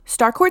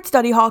Starcourt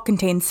Study Hall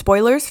contains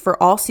spoilers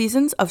for all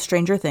seasons of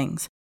Stranger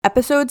Things.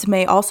 Episodes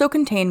may also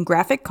contain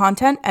graphic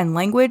content and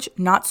language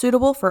not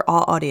suitable for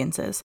all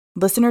audiences.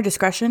 Listener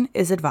discretion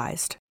is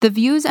advised. The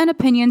views and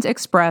opinions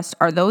expressed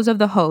are those of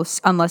the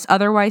hosts unless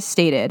otherwise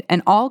stated,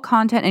 and all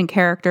content and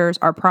characters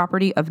are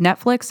property of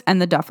Netflix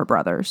and the Duffer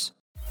Brothers.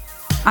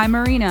 I'm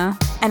Marina.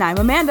 And I'm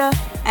Amanda.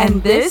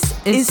 And this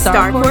is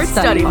Starcourt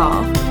Study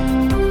Hall.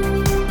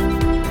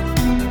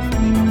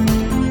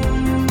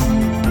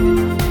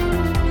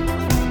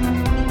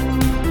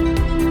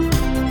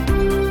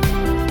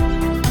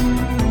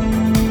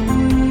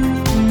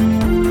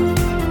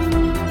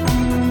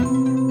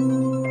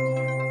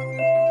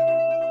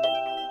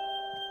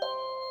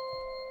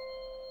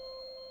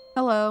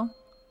 Hello.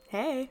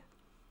 Hey.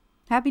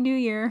 Happy New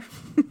Year.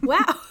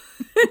 Wow.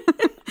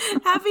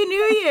 Happy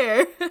New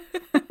Year.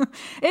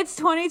 It's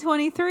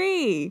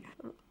 2023.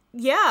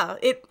 Yeah,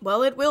 it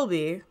will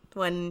be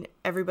when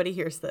everybody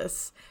hears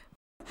this.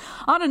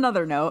 On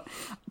another note,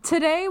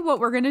 today what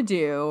we're going to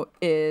do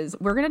is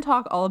we're going to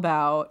talk all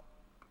about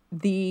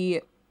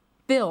the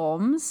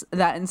films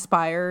that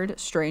inspired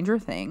Stranger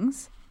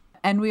Things.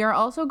 And we are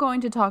also going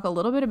to talk a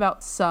little bit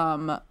about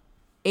some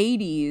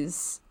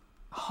 80's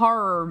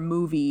horror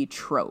movie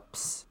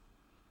tropes.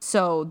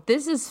 So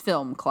this is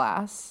film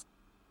class.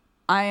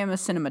 I am a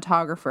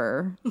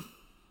cinematographer,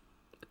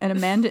 and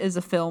Amanda is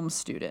a film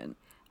student.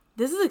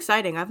 This is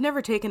exciting. I've never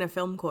taken a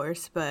film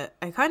course, but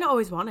I kind of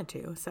always wanted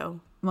to, so.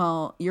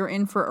 Well, you're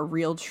in for a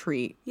real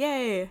treat.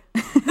 Yay.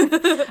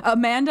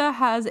 Amanda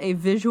has a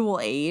visual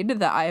aid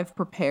that I have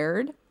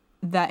prepared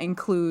that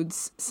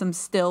includes some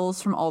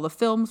stills from all the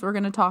films we're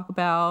going to talk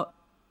about,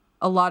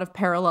 a lot of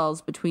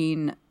parallels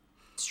between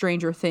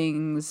Stranger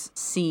Things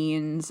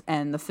scenes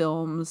and the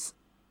films.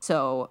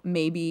 So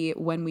maybe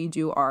when we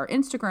do our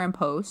Instagram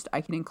post,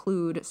 I can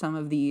include some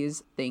of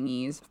these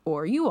thingies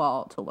for you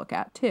all to look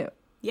at too.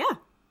 Yeah.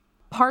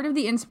 Part of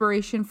the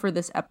inspiration for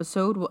this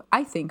episode,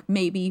 I think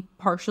maybe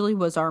partially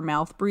was our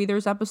mouth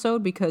breathers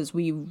episode, because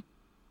we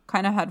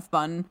kind of had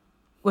fun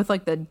with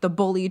like the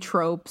bully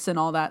tropes and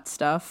all that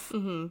stuff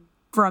from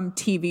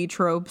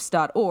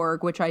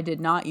tvtropes.org, which I did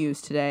not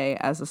use today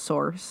as a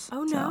source.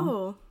 Oh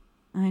no.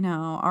 I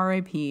know,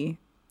 RIP.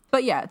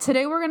 But yeah,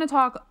 today we're going to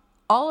talk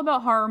all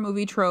about horror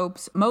movie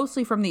tropes,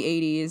 mostly from the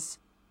 80's.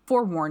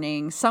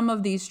 Forewarning, some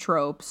of these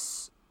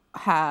tropes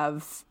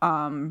have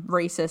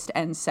racist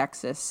and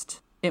sexist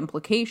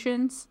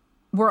implications.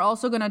 We're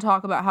also going to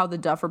talk about how the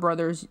Duffer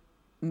Brothers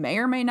may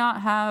or may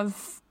not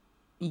have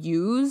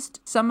used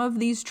some of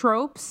these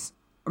tropes,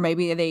 or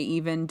maybe they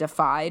even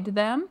defied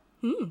them.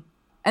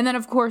 And then,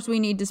 of course, we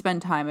need to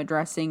spend time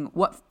addressing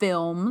what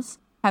films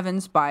have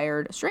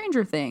inspired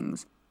Stranger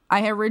Things.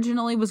 I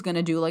originally was going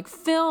to do like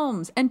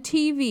films and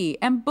TV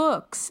and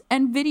books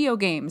and video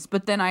games,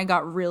 but then I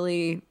got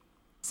really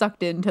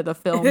sucked into the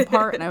film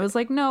part and I was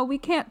like, no, we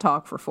can't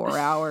talk for 4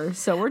 hours.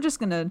 So we're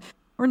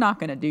not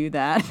going to do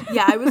that.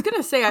 Yeah, I was going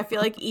to say, I feel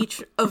like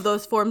each of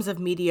those forms of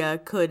media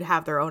could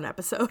have their own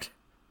episode.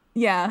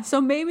 Yeah, so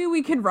maybe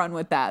we can run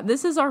with that.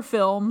 This is our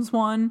films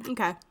one.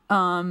 Okay.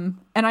 And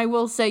I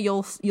will say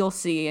you'll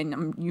see,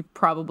 and you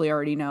probably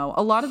already know,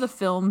 a lot of the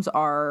films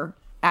are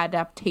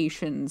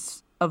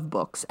adaptations of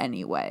books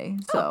anyway.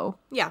 So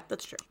yeah,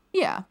 that's true.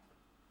 Yeah.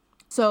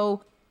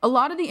 So a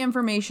lot of the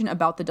information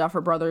about the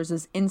Duffer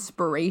Brothers'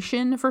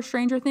 inspiration for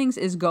Stranger Things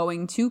is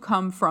going to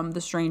come from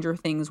the Stranger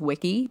Things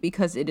wiki,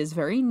 because it is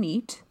very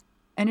neat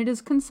and it is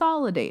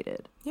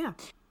consolidated. Yeah.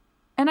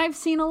 And I've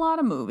seen a lot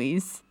of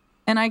movies,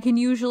 and I can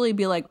usually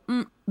be like,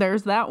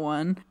 there's that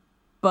one.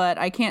 But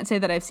I can't say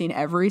that I've seen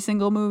every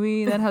single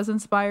movie that has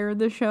inspired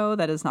the show.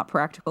 That is not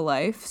practical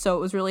life. So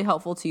it was really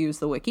helpful to use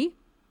the wiki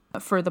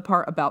for the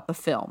part about the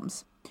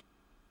films.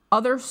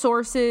 Other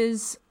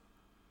sources,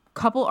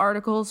 couple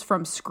articles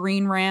from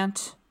Screen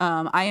Rant,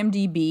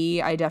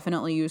 IMDb, I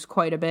definitely use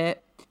quite a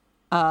bit.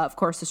 Of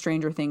course, the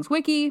Stranger Things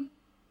wiki,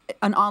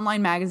 an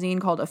online magazine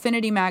called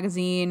Affinity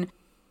Magazine,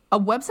 a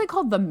website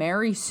called The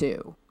Mary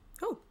Sue.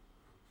 Oh,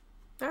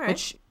 all right.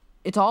 Which,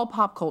 it's all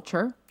pop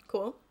culture.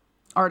 Cool.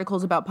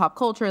 Articles about pop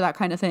culture, that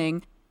kind of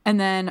thing. And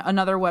then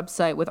another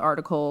website with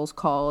articles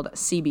called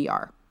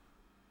CBR.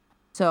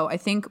 So I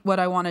think what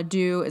I want to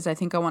do is I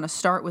want to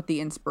start with the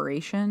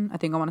inspiration. I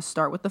think I want to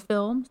start with the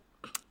films.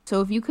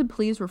 So if you could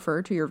please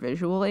refer to your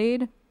visual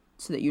aid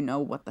so that you know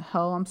what the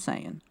hell I'm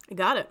saying. I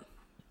got it.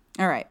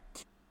 All right.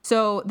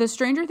 So the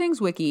Stranger Things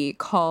wiki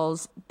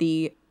calls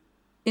the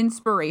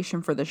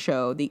inspiration for the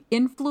show the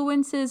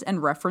influences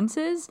and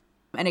references.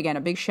 And again,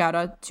 a big shout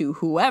out to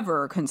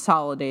whoever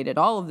consolidated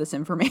all of this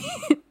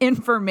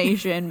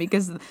information,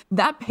 because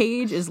that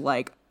page is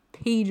like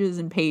pages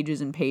and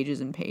pages and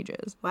pages and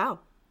pages.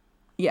 Wow.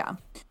 Yeah.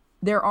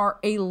 There are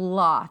a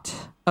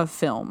lot of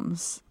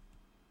films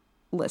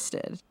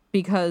listed,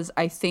 because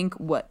I think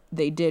what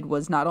they did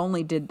was not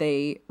only did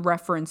they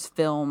reference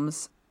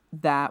films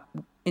that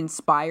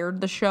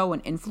inspired the show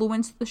and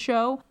influenced the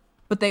show,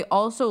 but they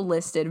also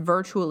listed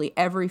virtually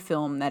every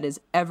film that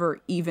is ever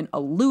even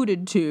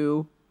alluded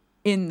to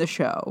in the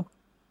show.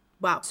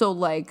 Wow. So,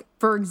 like,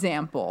 for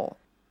example,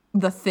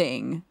 The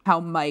Thing, how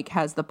Mike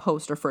has the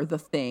poster for The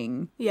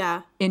Thing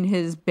in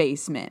his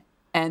basement,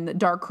 and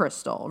Dark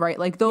Crystal, right?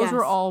 Like, those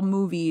were all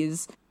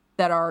movies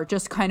that are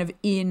just kind of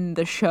in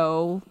the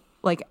show,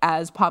 like,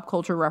 as pop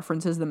culture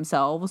references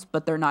themselves,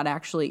 but they're not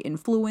actually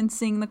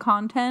influencing the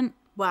content.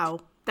 Wow,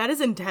 that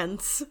is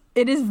intense.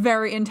 It is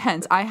very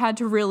intense. I had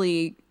to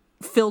really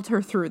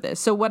filter through this.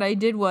 So what I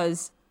did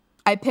was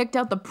I picked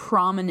out the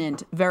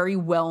prominent, very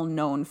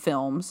well-known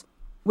films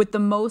with the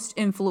most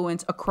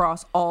influence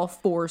across all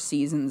 4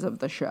 seasons of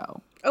the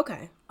show.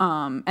 Okay.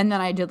 And then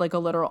I did like a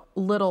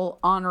little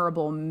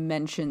honorable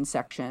mention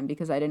section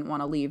because I didn't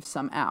want to leave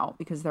some out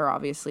because they're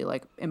obviously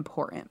like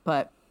important.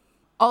 But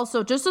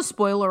also, just a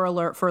spoiler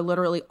alert for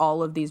literally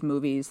all of these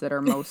movies that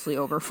are mostly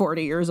over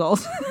 40 years old.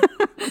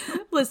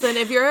 Listen,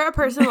 if you're a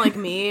person like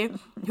me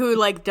who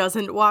like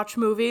doesn't watch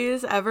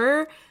movies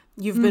ever,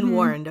 you've been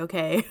warned,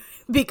 okay?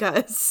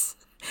 Because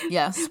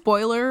yeah,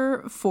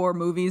 spoiler for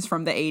movies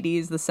from the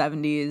 80s, the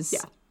 70s,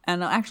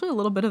 and actually a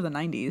little bit of the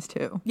 90s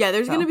too. Yeah,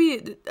 there's going to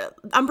be,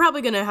 I'm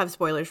probably going to have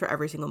spoilers for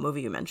every single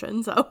movie you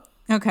mention, so.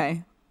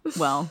 Okay,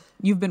 well,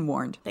 you've been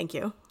warned. Thank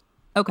you.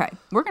 Okay,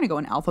 we're going to go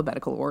in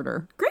alphabetical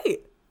order.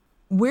 Great.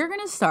 We're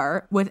going to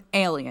start with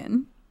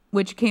Alien,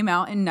 which came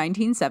out in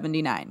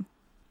 1979.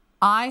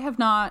 I have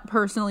not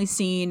personally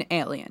seen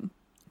Alien.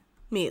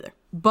 Me either.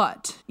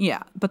 But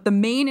the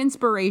main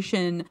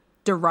inspiration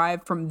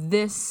derived from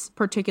this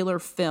particular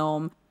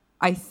film,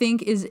 I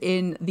think, is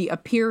in the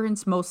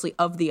appearance mostly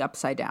of the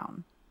Upside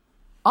Down.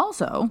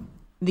 Also,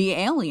 the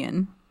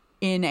alien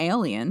in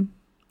Alien,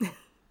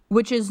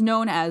 which is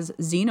known as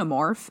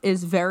Xenomorph,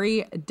 is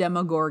very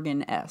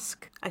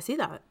Demogorgon-esque. I see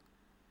that.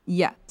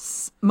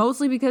 Yes,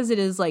 mostly because it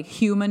is like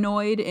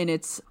humanoid in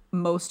its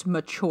most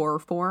mature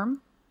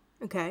form.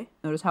 Okay.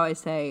 Notice how I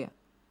say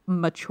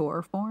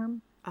mature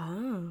form?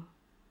 Oh.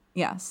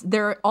 Yes.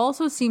 There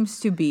also seems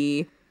to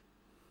be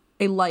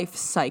a life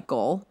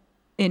cycle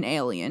in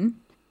Alien,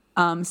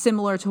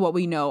 similar to what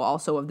we know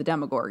also of the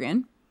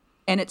Demogorgon.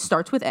 And it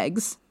starts with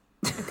eggs.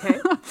 Okay.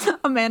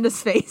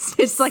 Amanda's face.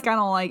 It's like, I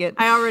don't like it.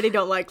 I already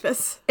don't like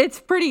this. It's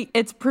pretty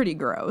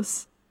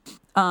gross.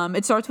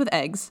 It starts with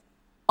eggs.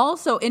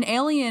 Also, in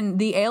Alien,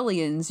 the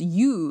aliens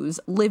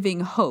use living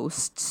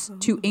hosts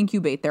to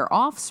incubate their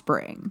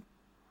offspring.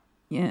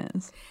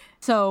 Yes.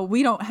 So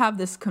we don't have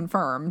this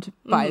confirmed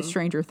by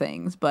Stranger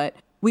Things, but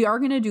we are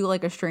going to do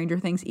like a Stranger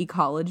Things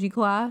ecology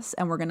class,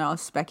 and we're going to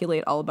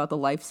speculate all about the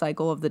life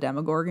cycle of the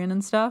Demogorgon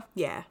and stuff.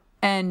 Yeah.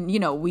 And, you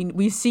know,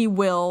 we see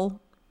Will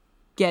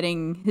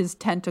getting his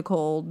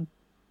tentacle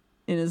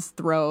in his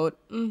throat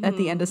at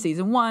the end of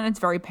season 1. It's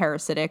very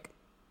parasitic.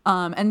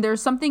 And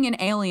there's something in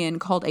Alien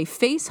called a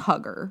face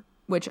hugger,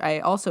 which I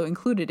also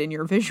included in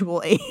your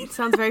visual aid.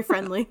 Sounds very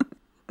friendly.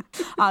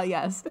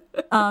 Yes.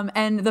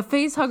 And the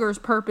face hugger's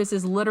purpose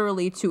is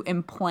literally to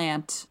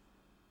implant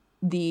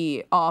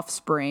the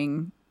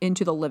offspring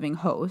into the living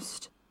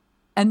host.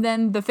 And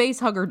then the face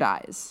hugger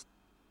dies.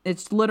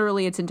 It's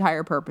literally its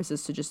entire purpose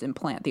is to just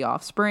implant the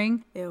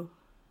offspring. Ew.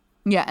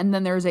 Yeah, and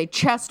then there's a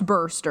chest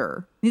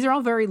burster. These are all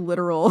very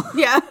literal.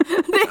 Yeah,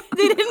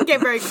 they didn't get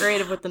very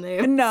creative with the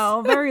name.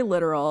 No, very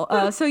literal.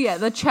 So yeah,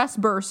 the chest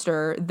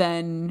burster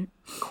then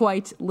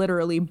quite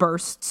literally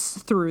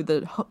bursts through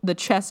the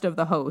chest of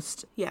the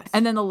host. Yes.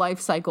 And then the life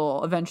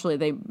cycle, eventually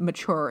they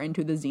mature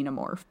into the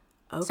xenomorph.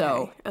 Okay.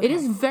 So okay. It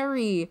is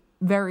very,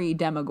 very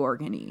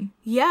Demogorgon-y.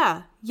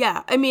 Yeah,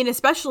 yeah. I mean,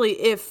 especially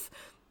if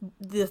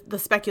the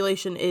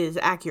speculation is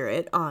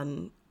accurate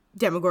on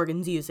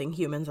Demogorgons using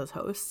humans as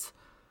hosts.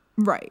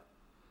 Right.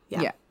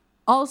 Yeah.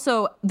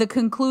 Also, the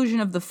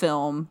conclusion of the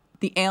film,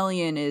 the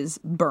alien is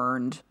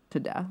burned to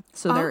death.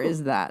 So there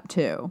is that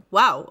too.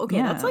 Wow.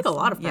 Okay, that's like a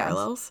lot of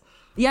parallels.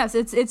 Yes,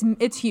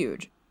 it's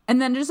huge.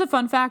 And then just a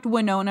fun fact,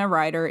 Winona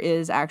Ryder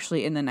is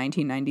actually in the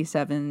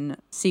 1997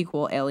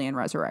 sequel Alien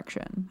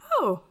Resurrection.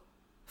 Oh,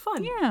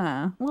 fun.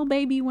 Yeah, little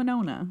baby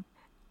Winona.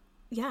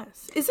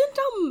 Yes. Isn't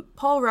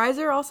Paul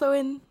Reiser also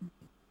in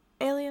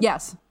Alien?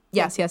 Yes.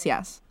 Yes,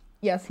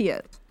 he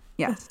is.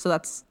 Yes. So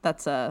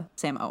that's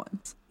Sam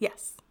Owens.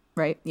 Yes.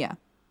 Right? Yeah.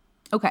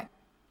 Okay.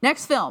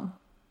 Next film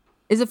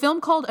is a film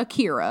called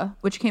Akira,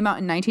 which came out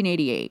in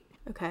 1988.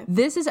 Okay.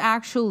 This is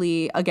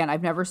actually, again,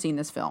 I've never seen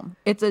this film.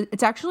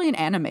 It's actually an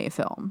anime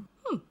film.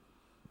 And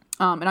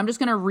I'm just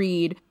going to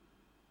read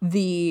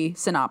the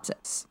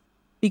synopsis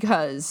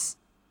because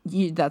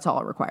that's all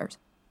it requires.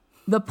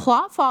 The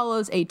plot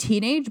follows a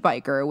teenage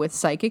biker with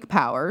psychic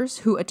powers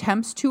who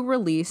attempts to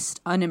release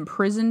an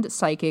imprisoned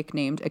psychic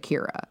named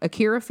Akira.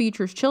 Akira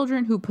features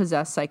children who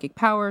possess psychic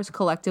powers,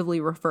 collectively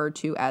referred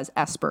to as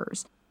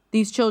espers.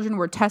 These children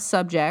were test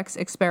subjects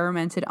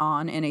experimented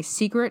on in a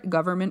secret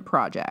government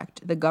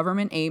project. The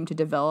government aimed to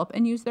develop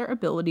and use their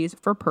abilities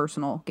for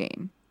personal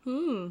gain.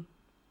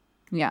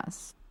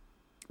 Yes.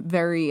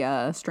 Very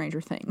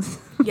Stranger Things.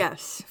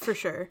 Yes, for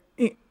sure.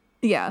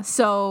 Yeah,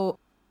 so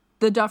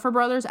the Duffer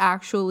Brothers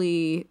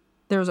actually,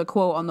 there's a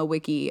quote on the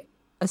wiki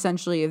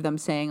essentially of them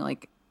saying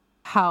like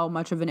how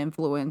much of an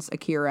influence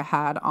Akira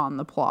had on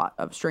the plot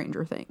of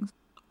Stranger Things.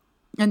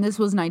 And this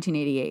was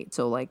 1988,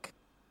 so like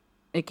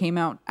It came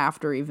out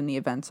after even the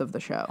events of the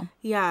show.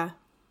 Yeah.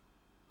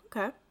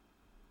 Okay.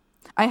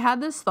 I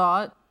had this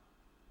thought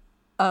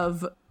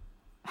of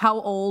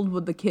how old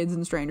would the kids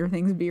in Stranger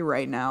Things be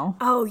right now?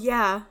 Oh,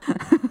 yeah.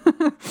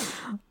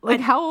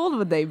 How old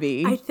would they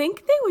be? I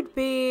think they would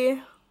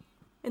be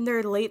in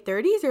their late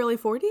 30s, early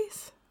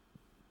 40s.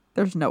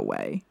 There's no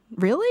way.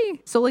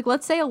 Really? So,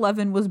 let's say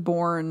 11 was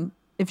born,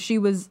 if she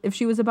was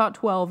about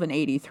 12 in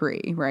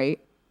 83, right?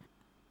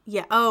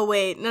 Yeah. Oh,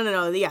 wait.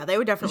 No. Yeah, they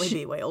would definitely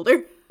be way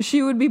older.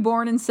 She would be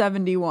born in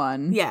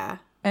 71. Yeah.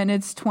 And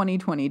it's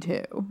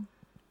 2022.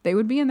 They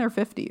would be in their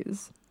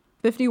 50s.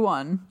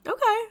 51.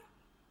 Okay.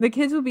 The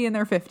kids would be in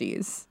their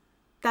 50s.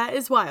 That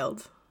is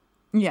wild.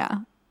 Yeah.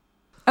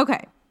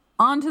 Okay.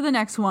 On to the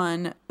next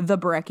one, The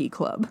Brecky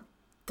Club,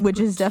 which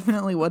is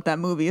definitely what that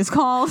movie is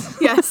called.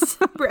 Yes,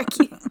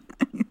 Brecky.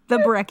 The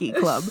Brecky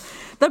Club.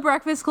 The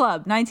Breakfast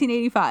Club,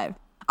 1985.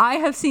 I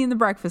have seen The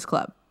Breakfast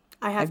Club.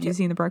 Have you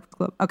seen The Breakfast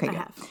Club? Okay, I good.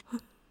 have.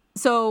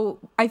 So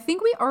I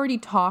think we already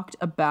talked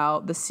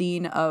about the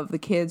scene of the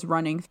kids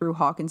running through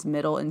Hawkins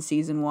Middle in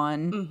season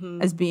 1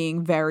 as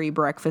being very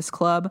Breakfast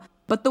Club.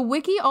 But the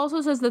wiki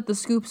also says that the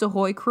Scoops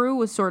Ahoy crew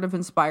was sort of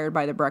inspired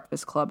by the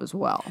Breakfast Club as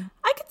well.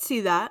 I could see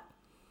that.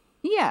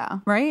 Yeah,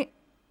 right?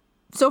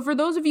 So for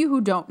those of you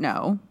who don't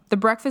know, the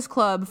Breakfast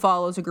Club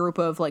follows a group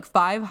of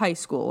 5 high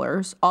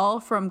schoolers, all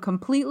from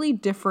completely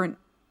different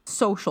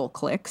social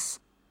cliques,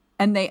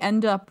 and they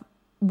end up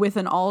with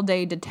an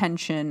all-day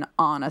detention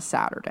on a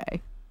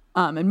Saturday.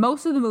 And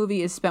most of the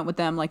movie is spent with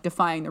them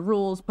defying the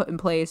rules put in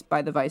place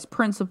by the vice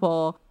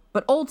principal.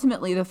 But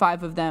ultimately, the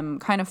 5 of them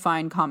kind of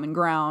find common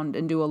ground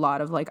and do a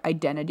lot of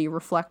identity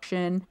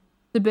reflection.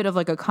 It's a bit of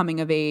a coming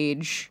of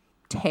age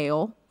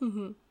tale.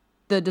 Mm-hmm.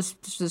 The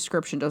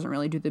description doesn't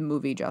really do the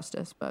movie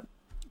justice, but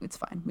it's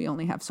fine. We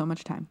only have so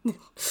much time.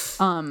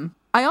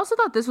 I also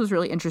thought this was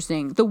really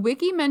interesting. The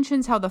wiki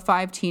mentions how the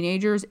 5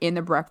 teenagers in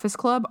the Breakfast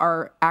Club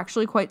are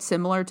actually quite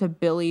similar to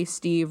Billy,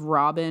 Steve,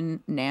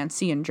 Robin,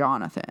 Nancy, and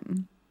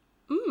Jonathan.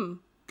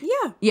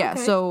 Yeah. Yeah,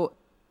 okay. So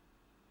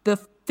the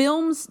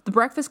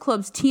Breakfast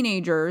Club's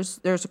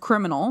teenagers, there's a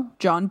criminal,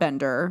 John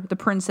Bender. The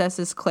princess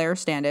is Claire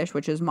Standish,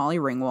 which is Molly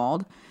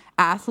Ringwald.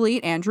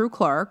 Athlete, Andrew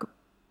Clark.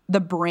 The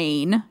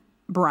brain,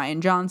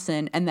 Brian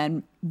Johnson. And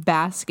then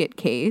basket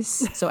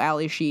case, so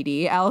Ali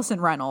Sheedy,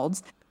 Allison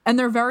Reynolds. And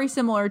they're very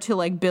similar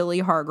to Billy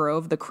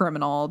Hargrove, the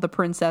criminal, the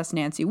princess,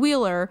 Nancy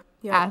Wheeler,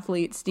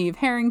 athlete, Steve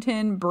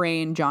Harrington,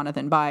 brain,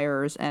 Jonathan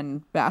Byers,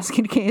 and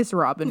basket case,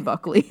 Robin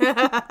Buckley.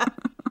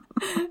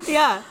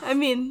 Yeah, I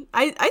mean,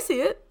 I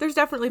see it. There's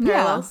definitely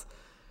parallels.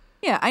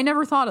 Yeah, I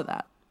never thought of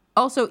that.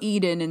 Also,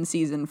 Eden in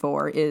season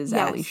 4 is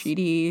Ali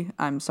Sheedy.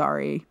 I'm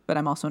sorry, but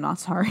I'm also not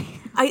sorry.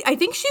 I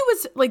think she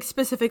was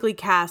specifically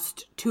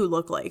cast to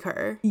look like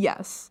her.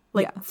 Yes.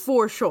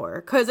 For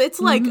sure. Because it's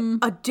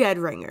a dead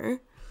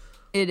ringer.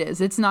 It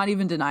is. It's not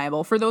even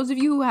deniable. For those of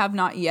you who have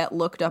not yet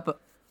looked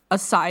up a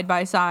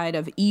side-by-side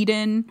of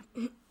Eden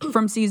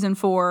from season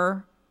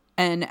 4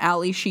 and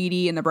Ali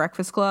Sheedy in The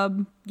Breakfast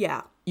Club.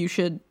 Yeah. You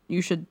should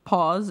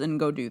pause and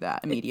go do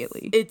that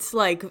immediately. It's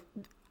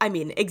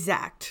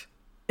exact.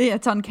 Yeah,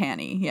 it's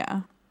uncanny.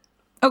 Yeah.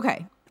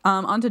 Okay.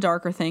 On to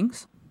darker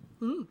things.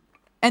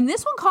 And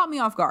this one caught me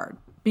off guard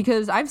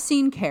because I've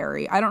seen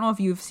Carrie. I don't know if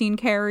you've seen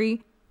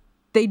Carrie.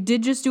 They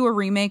did just do a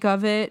remake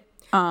of it.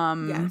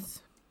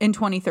 Yes. In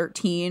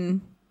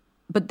 2013.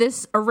 But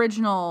this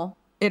original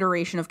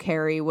iteration of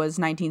Carrie was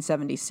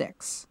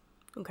 1976.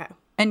 Okay.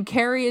 And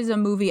Carrie is a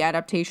movie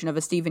adaptation of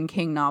a Stephen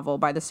King novel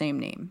by the same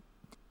name.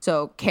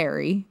 So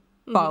Carrie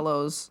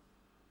follows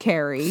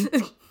Carrie,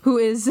 who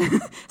is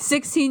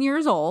 16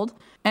 years old.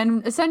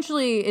 And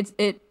essentially,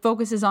 it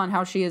focuses on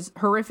how she is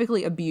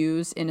horrifically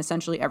abused in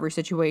essentially every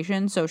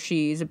situation. So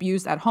she's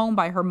abused at home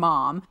by her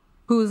mom,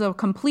 who's a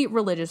complete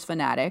religious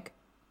fanatic.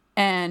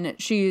 And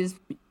she's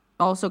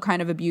also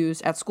kind of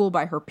abused at school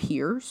by her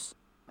peers.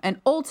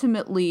 And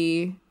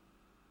ultimately,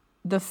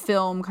 the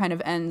film kind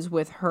of ends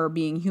with her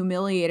being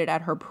humiliated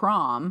at her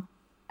prom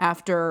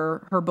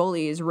after her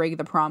bullies rig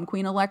the prom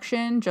queen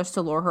election just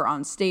to lure her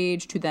on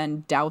stage to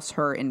then douse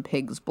her in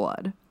pig's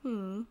blood.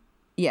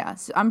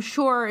 Yes, I'm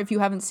sure if you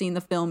haven't seen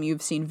the film,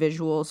 you've seen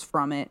visuals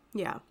from it.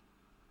 Yeah.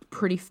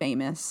 Pretty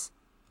famous.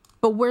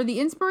 But where the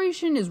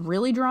inspiration is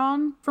really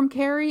drawn from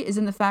Carrie is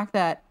in the fact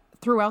that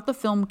throughout the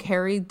film,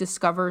 Carrie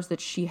discovers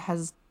that she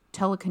has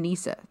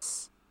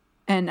telekinesis.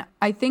 And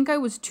I think I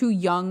was too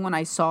young when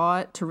I saw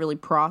it to really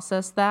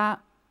process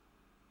that.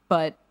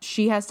 But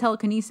she has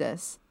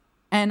telekinesis.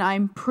 And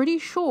I'm pretty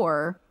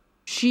sure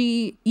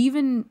she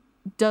even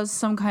does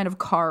some kind of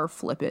car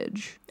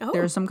flippage. Oh.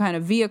 There's some kind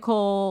of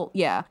vehicle.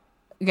 Yeah.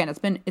 Again, it's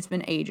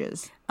been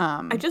ages.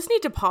 I just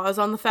need to pause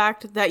on the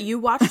fact that you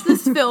watched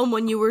this film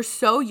when you were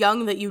so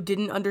young that you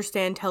didn't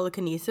understand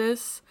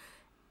telekinesis,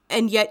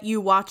 and yet you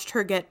watched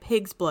her get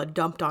pig's blood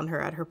dumped on her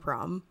at her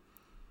prom.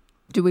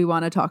 Do we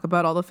want to talk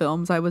about all the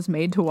films I was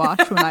made to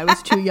watch when I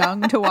was too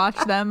young to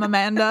watch them,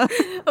 Amanda?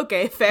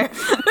 Okay, fair.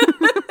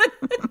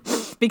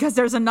 Because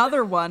there's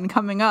another one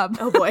coming up.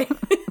 Oh, boy.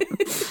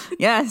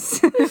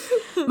 Yes.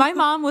 My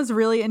mom was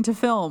really into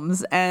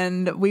films,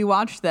 and we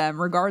watched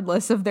them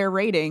regardless of their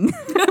rating.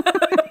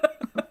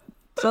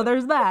 So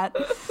there's that.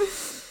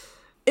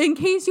 In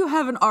case you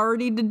haven't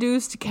already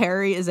deduced,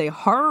 Carrie is a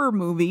horror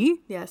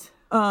movie. Yes.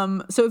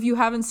 So if you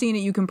haven't seen it,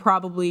 you can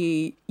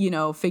probably,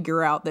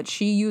 figure out that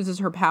she uses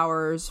her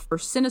powers for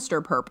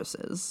sinister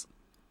purposes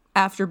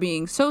after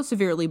being so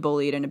severely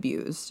bullied and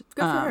abused.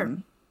 Good for her.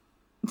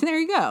 So there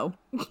you go.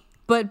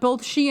 But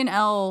both she and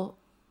Elle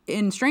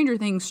in Stranger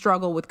Things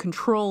struggle with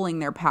controlling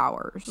their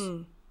powers.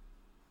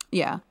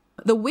 Yeah.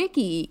 The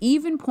wiki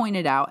even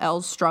pointed out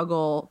Elle's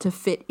struggle to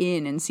fit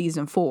in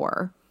season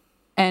 4.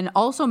 And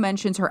also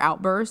mentions her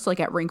outbursts, like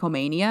at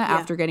Wrinklemania,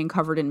 after getting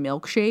covered in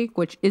milkshake,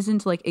 which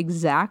isn't like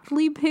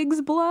exactly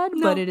pig's blood,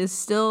 but it is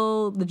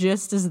still, the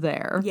gist is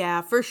there.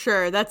 Yeah, for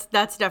sure. That's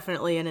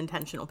definitely an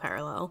intentional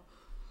parallel.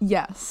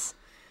 Yes.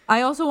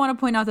 I also want to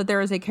point out that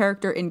there is a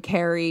character in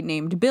Carrie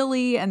named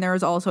Billy, and there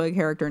is also a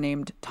character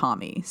named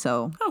Tommy.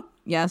 So,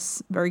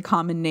 yes, very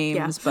common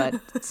names, but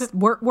it's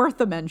worth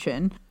the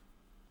mention.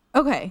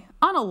 Okay,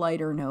 on a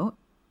lighter note,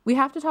 we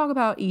have to talk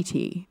about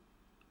E.T.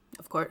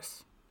 Of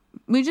course.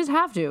 We just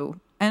have to.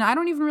 And I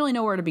don't even really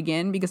know where to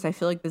begin because I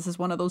feel like this is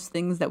one of those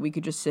things that we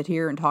could just sit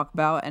here and talk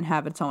about and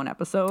have its own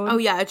episode. Oh,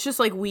 yeah. It's just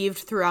like weaved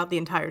throughout the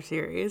entire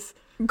series.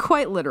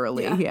 Quite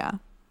literally, yeah.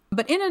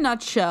 But in a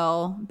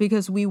nutshell,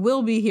 because we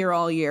will be here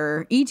all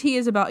year, E.T.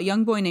 is about a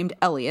young boy named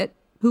Elliot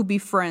who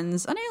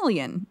befriends an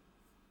alien.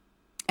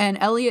 And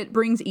Elliot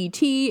brings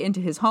E.T. into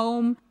his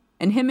home,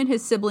 and him and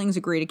his siblings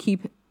agree to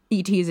keep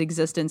E.T.'s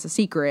existence a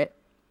secret.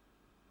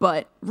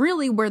 But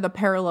really where the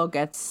parallel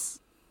gets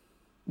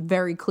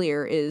very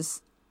clear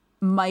is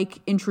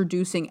Mike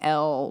introducing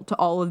Elle to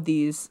all of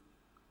these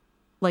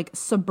like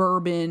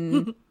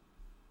suburban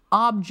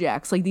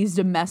objects, like these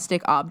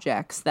domestic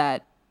objects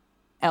that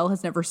Elle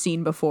has never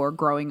seen before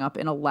growing up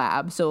in a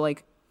lab. So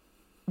like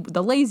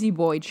the lazy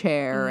boy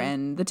chair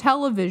and the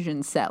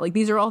television set, like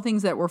these are all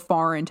things that were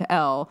foreign to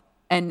Elle,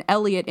 and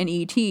Elliot and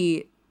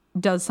E.T.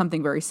 does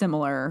something very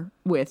similar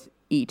with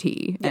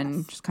E.T.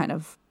 and just kind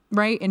of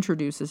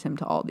introduces him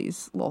to all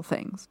these little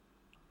things.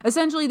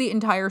 Essentially, the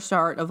entire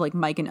start of like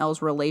Mike and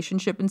Elle's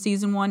relationship in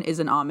season 1 is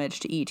an homage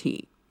to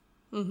E.T.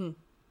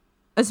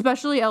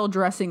 Especially Elle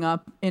dressing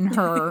up in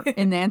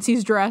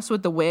Nancy's dress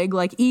with the wig.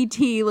 Like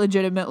E.T.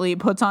 legitimately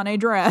puts on a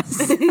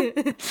dress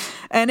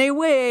and a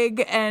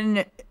wig,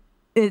 and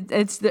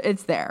it's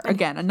there.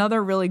 Again,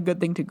 another really good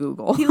thing to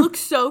Google. He looks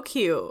so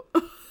cute.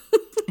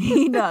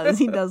 He does.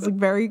 He does look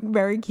very,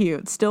 very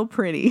cute. Still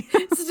pretty.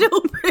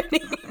 Still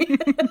pretty.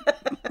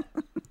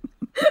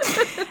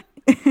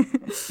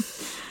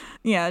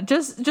 Yeah,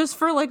 just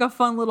for like a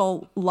fun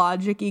little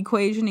logic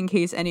equation in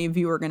case any of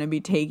you are going to be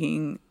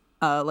taking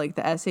like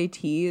the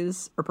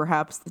SATs or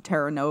perhaps the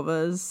Terra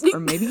Novas or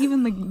maybe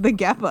even the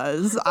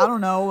GEPAs. I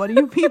don't know. What do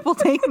you people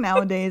take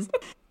nowadays?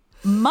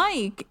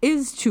 Mike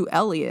is to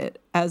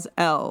Elliot as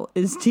Elle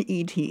is to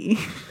E.T.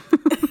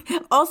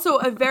 Also,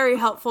 a very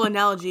helpful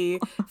analogy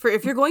for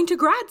if you're going to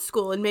grad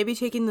school and maybe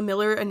taking the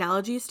Miller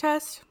Analogies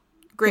test.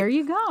 There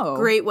you go.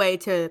 Great way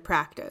to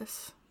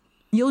practice.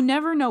 You'll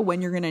never know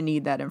when you're going to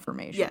need that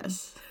information.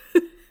 Yes.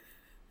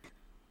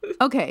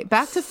 Okay,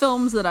 back to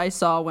films that I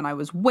saw when I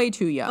was way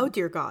too young. Oh,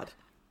 dear God.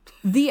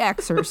 The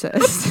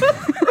Exorcist.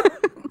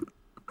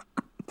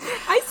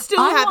 I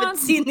still haven't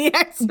seen The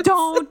Exorcist.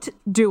 Don't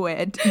do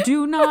it.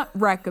 Do not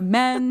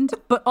recommend,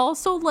 but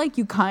also, like,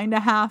 you kind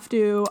of have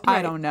to. Right.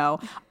 I don't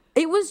know.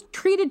 It was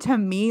treated to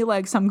me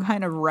like some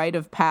kind of rite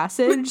of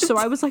passage, so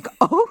I was like,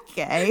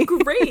 okay.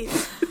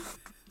 Great.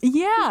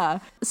 Yeah.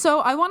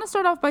 So I want to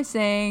start off by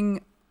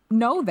saying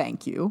no,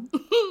 thank you.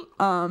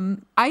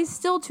 I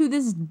still, to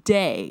this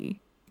day,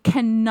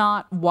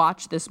 cannot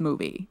watch this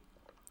movie.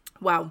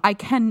 Wow. I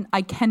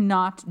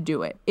cannot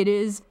do it. It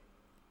is,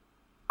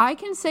 I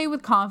can say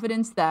with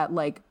confidence that,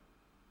 like,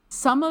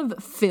 some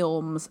of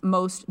film's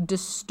most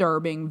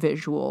disturbing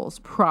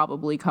visuals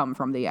probably come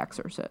from The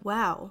Exorcist.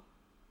 Wow.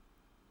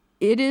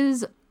 It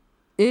It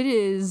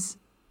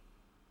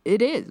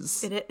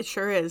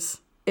sure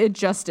is. It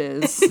just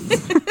is.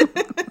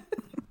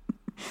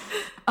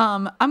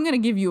 I'm going to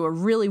give you a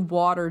really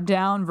watered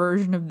down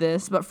version of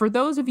this, but for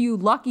those of you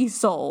lucky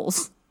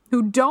souls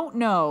who don't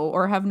know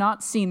or have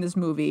not seen this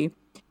movie,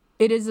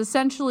 it is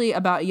essentially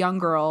about a young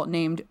girl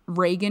named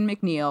Reagan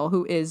McNeil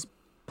who is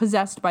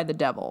possessed by the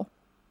devil.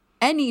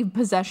 Any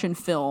possession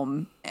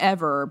film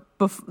ever,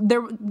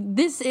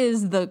 this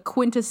is the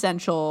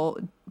quintessential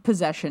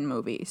possession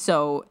movie.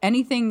 So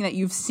anything that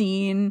you've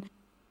seen,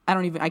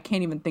 I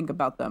can't even think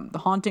about them. The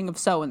Haunting of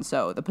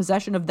so-and-so, The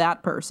Possession of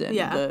that person,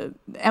 the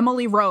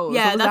Emily Rose.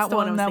 Yeah, that's the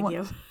one I was thinking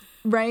of.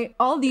 Right?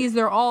 All these,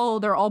 they're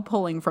all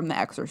pulling from The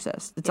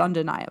Exorcist. It's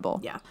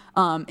undeniable. Yeah.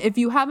 If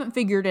you haven't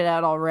figured it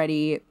out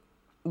already,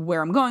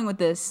 where I'm going with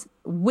this,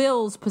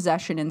 Will's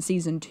possession in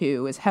season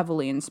 2 is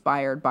heavily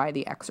inspired by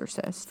The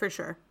Exorcist. For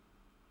sure.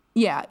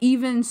 Yeah,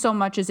 even so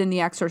much as in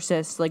The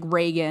Exorcist, like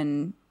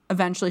Reagan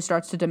eventually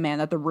starts to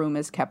demand that the room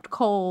is kept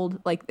cold.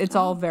 Like, it's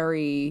all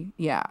very,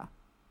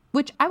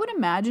 which I would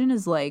imagine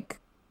is, like,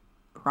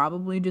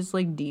 probably just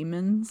like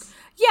demons.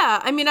 Yeah,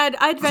 I mean,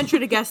 I'd venture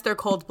to guess they're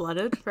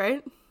cold-blooded,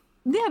 right?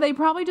 Yeah, they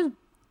probably just,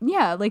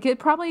 yeah, like it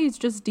probably is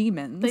just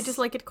demons. They just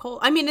like it cold.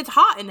 I mean, it's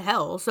hot in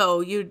hell,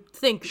 so you'd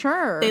think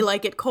Sure. they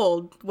like it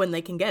cold when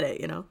they can get it,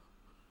 you know?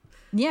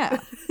 Yeah,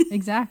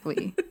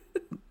 exactly.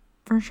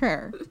 For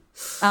sure.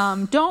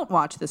 Don't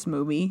watch this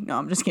movie. No,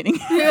 I'm just kidding.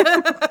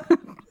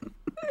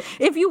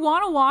 If you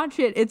want to watch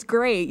it, it's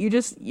great.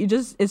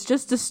 It's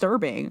just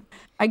disturbing.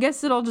 I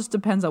guess it all just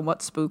depends on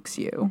what spooks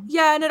you.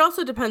 Yeah, and it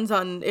also depends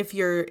on if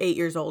you're 8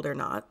 years old or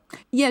not.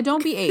 Yeah,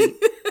 don't be 8.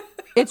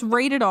 It's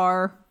rated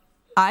R.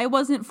 I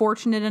wasn't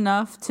fortunate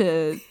enough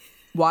to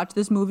watch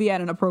this movie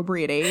at an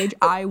appropriate age.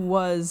 I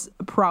was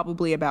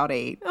probably about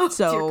 8. Oh,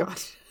 so dear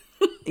God.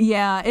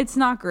 yeah, it's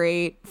not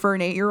great for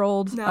an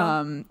 8-year-old.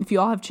 No. If you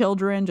all have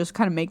children, just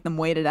kind of make them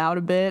wait it out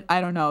a bit.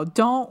 I don't know.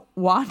 Don't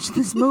watch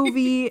this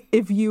movie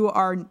if you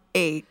are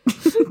 8.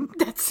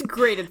 That's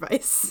great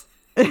advice.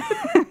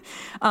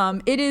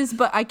 It is,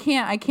 but I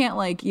can't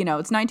like, you know,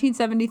 it's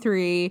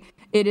 1973.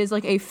 It is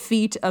like a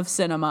feat of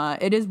cinema.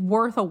 It is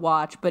worth a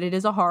watch, but it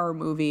is a horror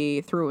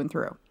movie through and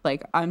through.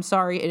 Like, I'm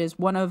sorry, it's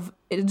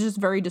just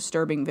very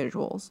disturbing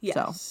visuals. Yes.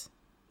 So,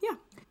 yeah.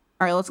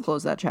 all right, let's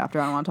close that chapter.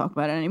 I don't want to talk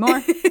about it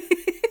anymore.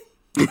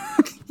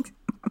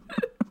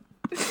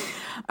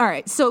 All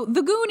right, so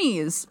The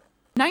Goonies,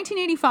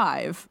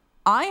 1985.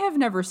 I have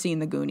never seen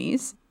The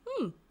Goonies.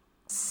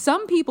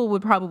 Some people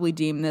would probably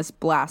deem this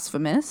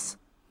blasphemous.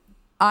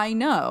 I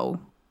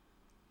know,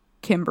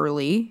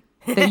 Kimberly,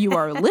 that you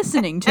are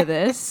listening to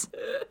this,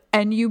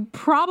 and you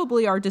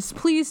probably are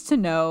displeased to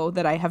know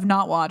that I have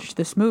not watched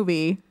this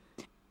movie.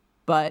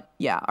 But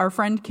yeah, our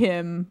friend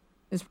Kim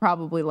is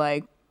probably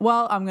like,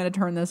 well, I'm going to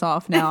turn this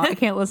off now. I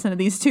can't listen to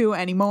these two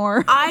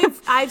anymore.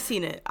 I've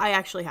seen it. I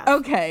actually have.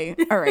 Okay.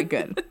 All right,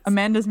 good.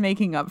 Amanda's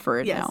making up for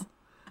it Yes.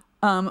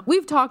 now.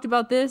 We've talked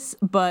about this,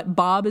 but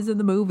Bob is in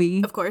the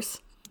movie. Of course.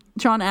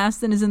 Sean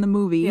Astin is in the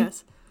movie.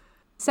 Yes.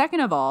 Second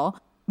of all,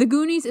 The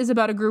Goonies is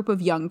about a group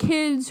of young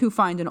kids who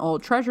find an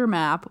old treasure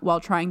map while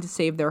trying to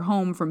save their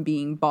home from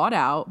being bought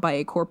out by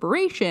a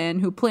corporation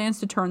who plans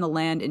to turn the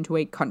land into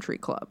a country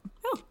club.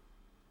 Oh.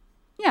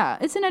 Yeah,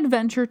 it's an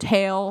adventure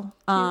tale,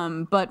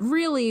 but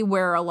really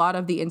where a lot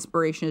of the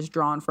inspiration is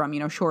drawn from, you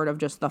know, short of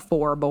just the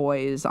 4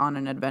 boys on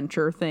an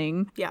adventure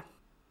thing. Yeah.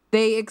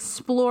 They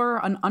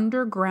explore an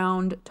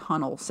underground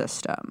tunnel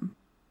system,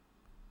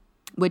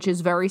 which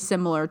is very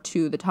similar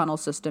to the tunnel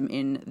system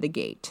in The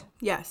Gate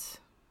Yes.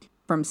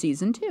 from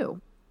season 2.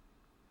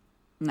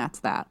 And that's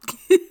that.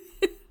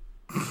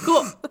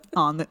 Cool.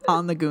 on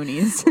the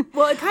Goonies.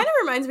 Well, it kind of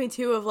reminds me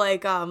too of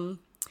like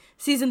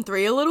season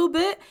 3 a little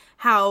bit,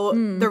 how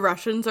the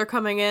Russians are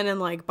coming in and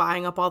like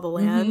buying up all the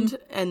land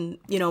and,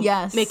 you know,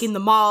 Yes. making the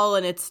mall,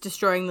 and it's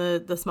destroying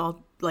the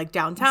small like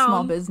downtown.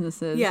 Small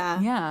businesses. Yeah.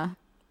 Yeah.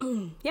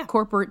 Yeah.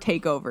 Corporate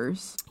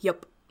takeovers.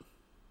 Yep.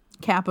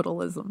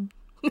 Capitalism.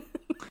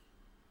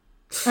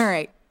 All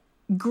right.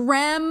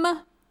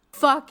 Grem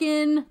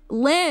fucking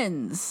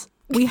Lins.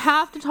 We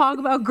have to talk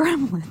about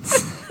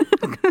Gremlins.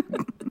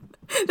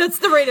 That's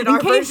the rated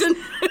R version.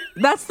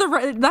 That's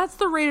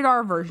the rated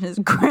R version. Is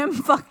Grem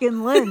fucking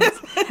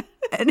Lins.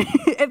 And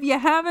if you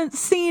haven't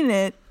seen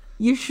it,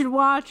 you should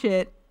watch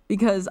it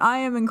because I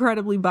am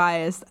incredibly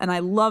biased and I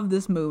love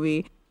this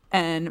movie.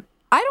 And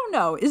I don't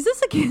know, is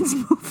this a kids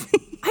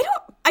movie?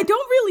 I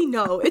don't really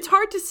know. It's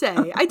hard to say.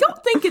 I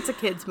don't think it's a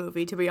kids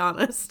movie, to be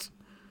honest.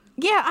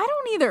 Yeah, I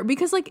don't either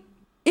because like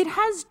it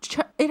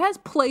has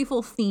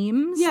playful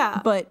themes.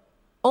 Yeah. But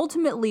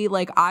ultimately,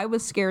 like I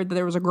was scared that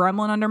there was a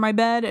gremlin under my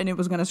bed and it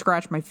was gonna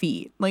scratch my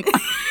feet. Like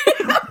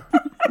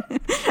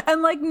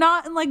and like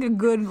not in like a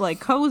good like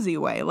cozy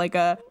way. Like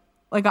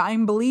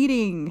I'm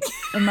bleeding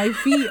and my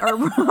feet are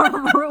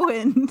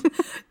ruined.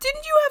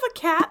 Didn't you have a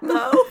cat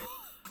though?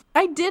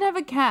 I did have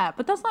a cat,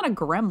 but that's not a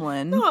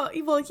gremlin. Oh,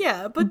 well,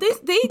 yeah, but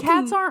they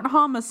Cats aren't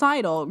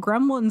homicidal.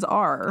 Gremlins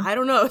are. I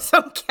don't know.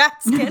 Some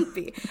cats can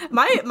be.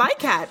 My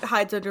cat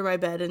hides under my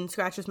bed and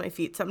scratches my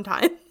feet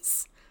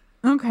sometimes.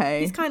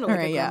 Okay. He's kind of like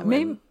a gremlin. Yeah.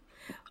 Maybe,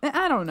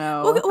 I don't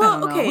know. Well, I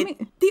don't know. okay.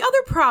 The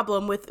other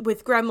problem with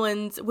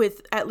gremlins,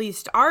 with at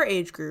least our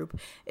age group,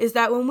 is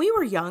that when we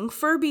were young,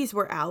 Furbies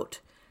were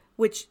out.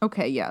 Which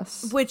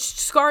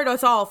scarred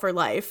us all for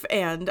life,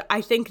 and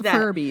I think that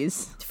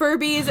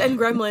Furbies and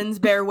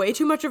Gremlins bear way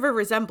too much of a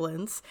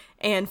resemblance,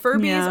 and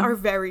Furbies are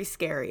very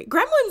scary.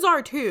 Gremlins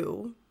are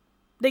too.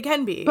 They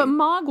can be. But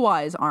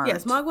Mogwais aren't.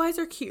 Yes, Mogwais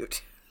are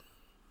cute.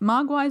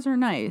 Mogwais are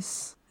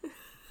nice.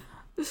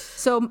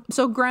 So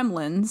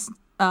Gremlins,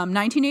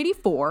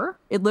 1984.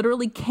 It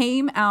literally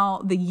came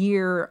out the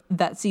year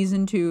that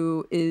season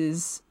 2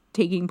 is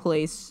taking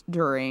place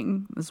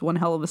during. This is one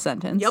hell of a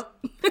sentence. Yep.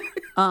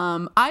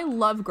 I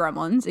love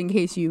Gremlins, in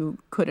case you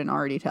couldn't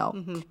already tell.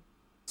 Mm-hmm.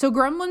 So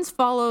Gremlins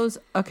follows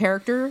a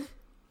character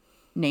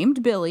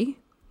named Billy.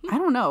 I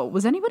don't know.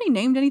 Was anybody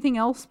named anything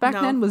else back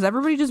then? Was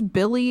everybody just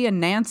Billy and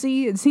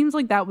Nancy? It seems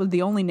like that was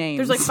the only name.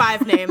 There's like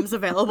 5 names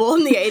available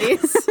in the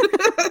 80s.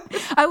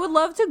 I would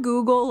love to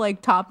Google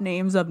like top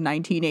names of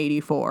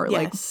 1984. Yes.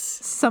 Like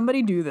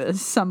somebody do this.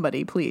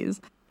 Somebody,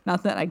 please.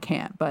 Not that I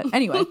can't, but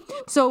anyway.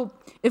 So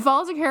it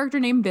follows a character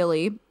named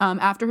Billy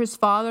after his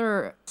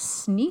father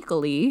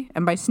sneakily,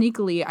 and by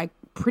sneakily I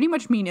pretty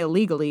much mean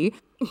illegally,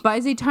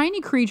 buys a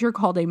tiny creature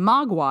called a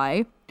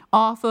mogwai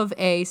off of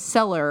a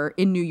cellar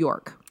in New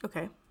York.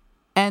 Okay.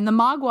 And the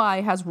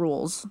mogwai has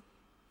rules.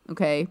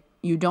 Okay.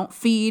 You don't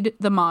feed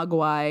the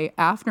mogwai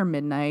after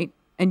midnight,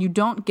 and you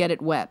don't get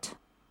it wet.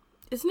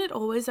 Isn't it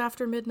always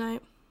after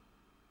midnight?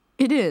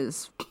 It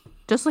is.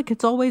 Just like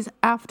it's always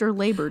after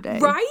Labor Day.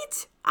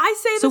 Right? I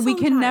say this so we all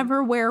the can time.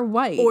 never wear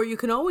white. Or you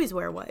can always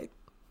wear white.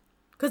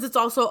 Because it's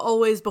also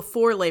always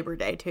before Labor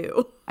Day,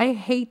 too. I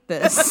hate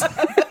this.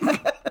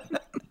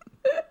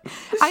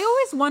 I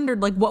always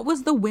wondered, like, what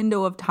was the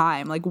window of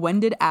time? Like, when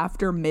did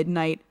after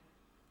midnight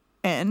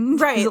end?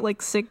 Right. Is it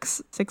like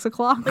 6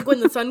 o'clock? Like when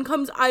the sun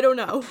comes? I don't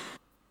know.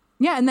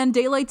 Yeah, and then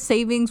daylight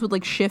savings would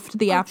like shift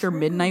the after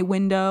midnight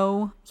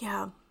window.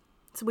 Yeah.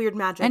 It's weird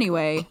magic.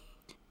 Anyway,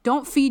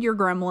 don't feed your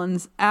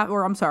gremlins,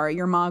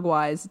 your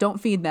mogwais,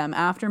 don't feed them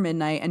after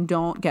midnight and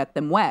don't get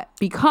them wet.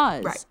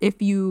 Because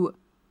if you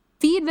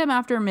feed them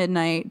after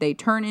midnight, they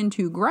turn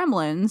into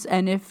gremlins,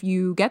 and if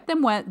you get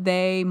them wet,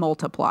 they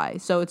multiply.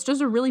 So it's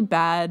just a really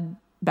bad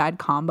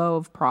combo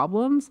of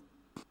problems.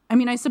 I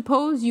mean, I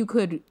suppose you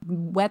could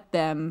wet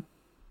them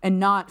and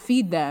not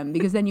feed them,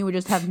 because then you would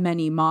just have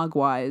many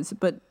mogwais,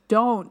 but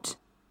don't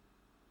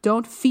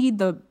feed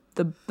the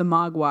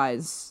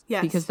mogwais,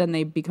 because then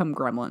they become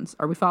gremlins.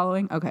 Are we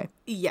following? Okay.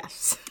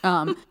 Yes.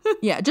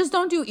 Yeah, just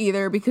don't do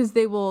either, because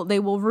they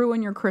will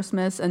ruin your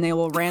Christmas and they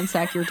will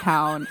ransack your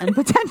town and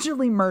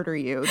potentially murder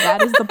you.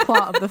 That is the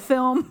plot of the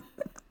film.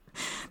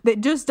 They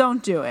just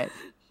don't do it.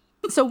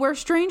 So where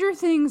Stranger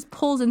Things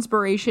pulls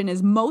inspiration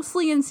is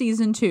mostly in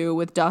season 2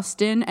 with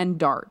Dustin and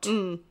Dart.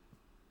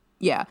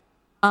 Yeah.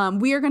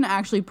 We are going to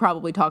actually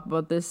probably talk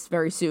about this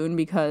very soon,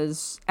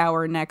 because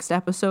our next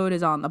episode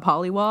is on the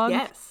Pollywog.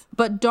 Yes.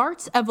 But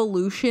Dart's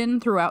evolution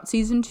throughout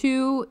season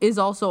 2 is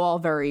also all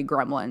very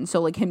Gremlin.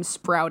 So like him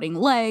sprouting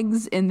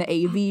legs in the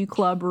AV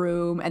club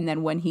room, and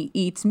then when he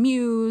eats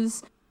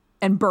Muse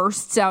and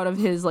bursts out of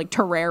his like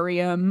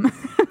terrarium.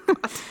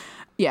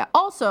 Yeah.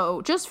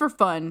 Also, just for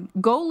fun,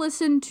 go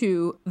listen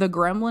to the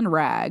Gremlin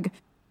Rag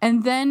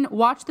and then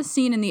watch the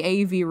scene in the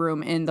AV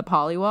room in the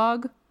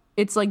Pollywog.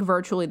 It's like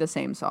virtually the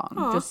same song.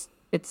 Aww.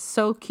 It's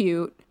so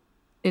cute.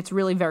 It's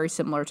really very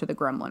similar to the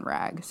Gremlin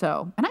Rag.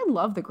 So, and I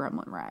love the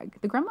Gremlin Rag.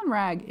 The Gremlin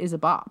Rag is a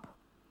bop.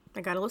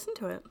 I gotta listen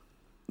to it.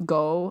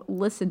 Go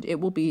listen.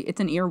 It's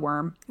an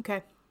earworm.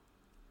 Okay.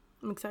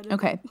 I'm excited.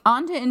 Okay.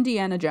 On to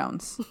Indiana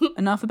Jones.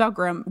 Enough about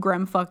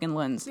Grem fucking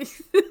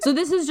Lins. So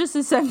this is just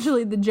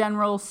essentially the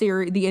general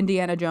series, the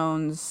Indiana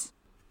Jones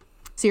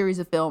series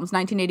of films,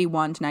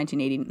 1981 to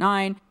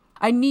 1989.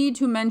 I need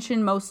to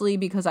mention, mostly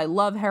because I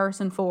love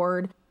Harrison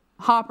Ford,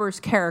 Hopper's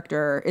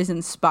character is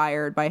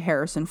inspired by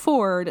Harrison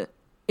Ford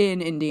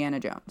in Indiana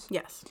Jones.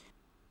 Yes.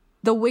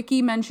 The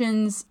wiki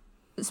mentions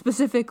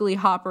specifically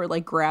Hopper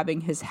like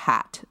grabbing his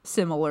hat,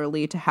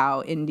 similarly to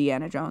how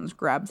Indiana Jones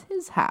grabs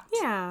his hat.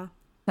 Yeah.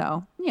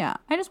 So, yeah,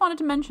 I just wanted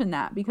to mention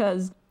that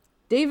because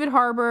David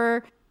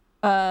Harbour,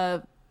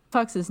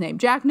 fuck's his name,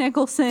 Jack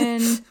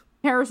Nicholson,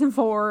 Harrison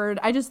Ford,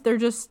 I don't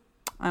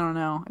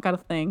know, I got a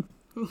thing.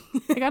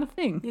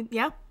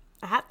 Yeah,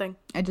 a hat thing.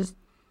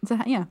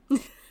 Yeah.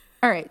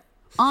 All right,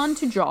 on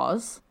to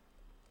Jaws,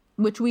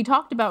 which we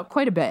talked about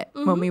quite a bit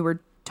when we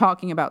were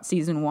talking about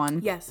season 1.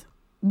 Yes.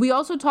 We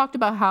also talked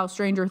about how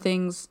Stranger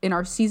Things in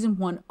our season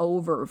 1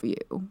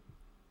 overview,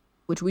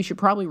 which we should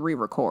probably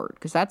re-record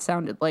because that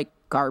sounded like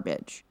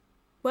garbage.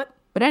 What?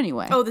 But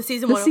anyway. Oh, the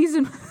season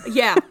 1.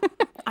 Yeah.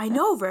 I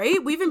know,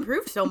 right? We've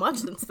improved so much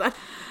since then.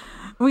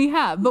 We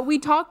have. But we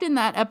talked in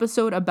that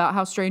episode about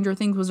how Stranger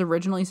Things was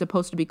originally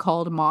supposed to be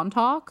called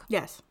Montauk.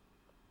 Yes.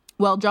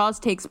 Well, Jaws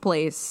takes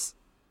place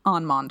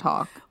on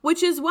Montauk.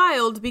 Which is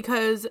wild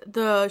because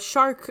the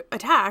shark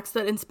attacks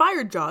that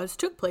inspired Jaws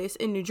took place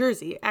in New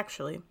Jersey,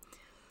 actually.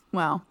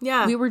 Wow.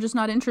 Yeah. We were just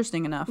not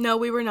interesting enough. No,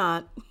 we were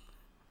not.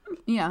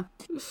 Yeah.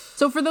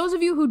 So for those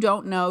of you who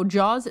don't know,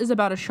 Jaws is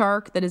about a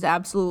shark that is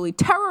absolutely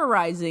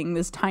terrorizing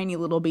this tiny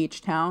little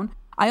beach town.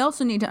 I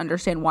also need to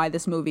understand why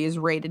this movie is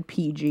rated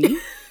PG.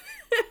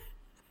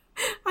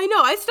 I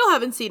know. I still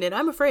haven't seen it.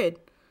 I'm afraid.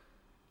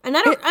 And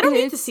I don't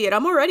need to see it.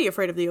 I'm already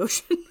afraid of the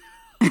ocean.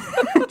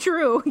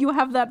 True. You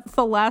have that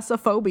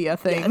thalassophobia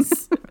thing.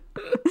 Yes.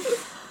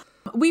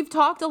 We've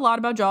talked a lot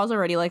about Jaws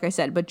already, like I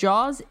said, but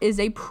Jaws is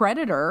a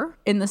predator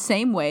in the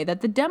same way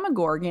that the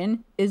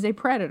Demogorgon is a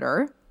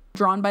predator,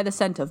 drawn by the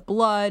scent of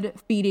blood,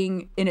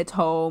 feeding in its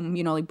home,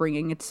 like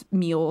bringing its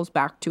meals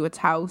back to its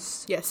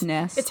house. Yes. Its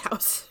nest. Its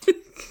house.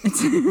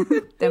 Its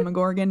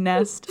Demogorgon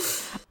nest.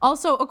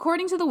 Also,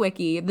 according to the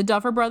wiki, the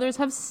Duffer Brothers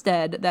have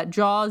said that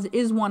Jaws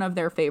is one of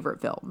their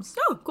favorite films.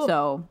 Oh, cool.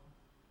 So,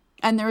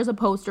 and there is a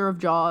poster of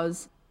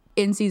Jaws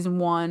in season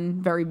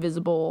 1, very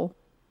visible,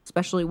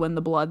 especially when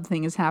the blood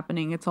thing is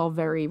happening. It's all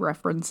very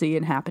referencey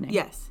and happening.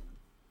 Yes.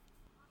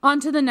 On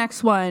to the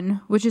next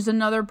one, which is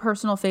another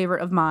personal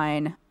favorite of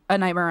mine, A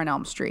Nightmare on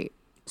Elm Street.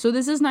 So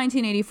this is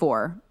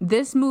 1984.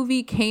 This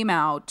movie came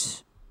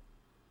out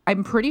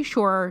I'm pretty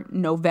sure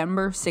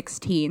November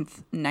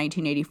 16th,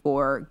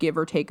 1984, give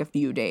or take a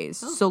few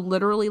days. Oh. So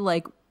literally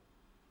like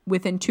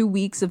within 2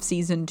 weeks of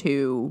season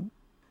 2,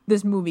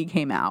 this movie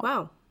came out.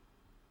 Wow.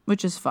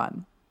 Which is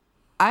fun.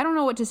 I don't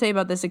know what to say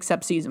about this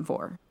except season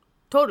 4.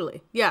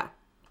 Totally. Yeah.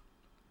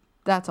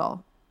 That's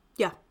all.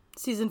 Yeah.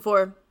 Season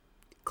 4.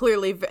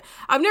 Clearly.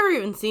 I've never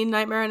even seen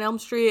Nightmare on Elm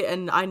Street,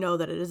 and I know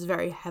that it is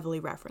very heavily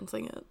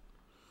referencing it.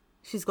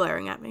 She's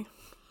glaring at me.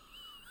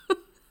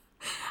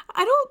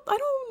 I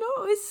don't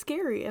know. It's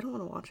scary. I don't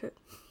want to watch it.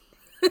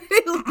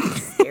 It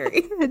looks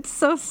scary. It's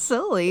so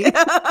silly.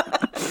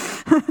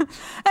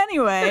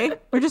 Anyway,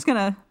 we're just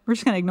gonna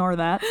ignore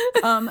that.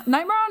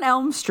 Nightmare on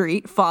Elm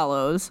Street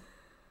follows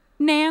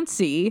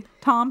Nancy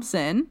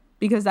Thompson,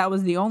 because that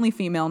was the only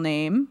female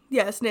name.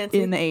 Yes,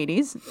 Nancy. In the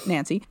 80s.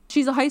 Nancy.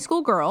 She's a high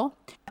school girl,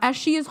 as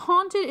she is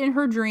haunted in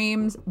her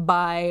dreams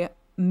by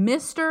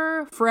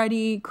Mr.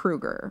 Freddy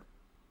Krueger.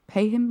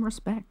 Pay him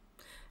respect.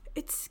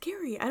 It's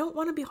scary. I don't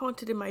want to be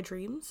haunted in my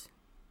dreams.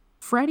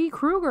 Freddy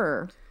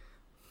Krueger.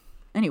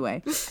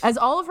 Anyway, as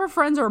all of her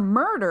friends are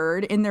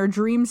murdered in their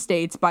dream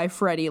states by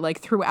Freddy, like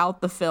throughout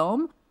the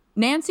film,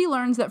 Nancy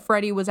learns that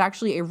Freddy was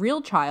actually a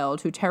real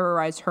child who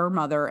terrorized her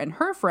mother and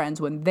her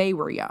friends when they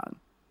were young.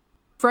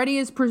 Freddy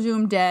is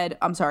presumed dead.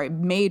 I'm sorry,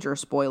 major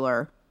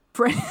spoiler.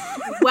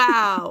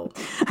 Wow.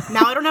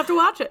 Now I don't have to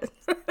watch it.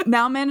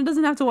 Now Amanda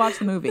doesn't have to watch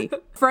the movie.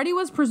 Freddy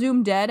was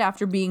presumed dead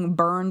after being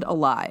burned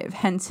alive,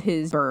 hence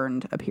his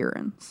burned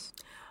appearance.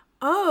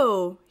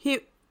 Oh,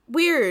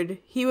 weird.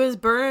 He was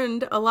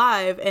burned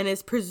alive and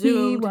is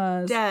presumed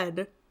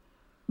dead.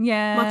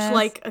 Yes. Much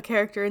like a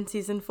character in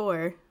season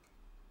 4.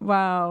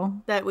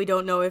 Wow. That we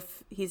don't know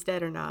if he's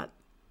dead or not.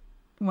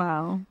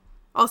 Wow.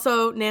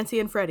 Also,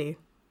 Nancy and Freddy.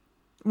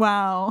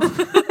 Wow.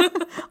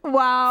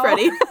 Wow.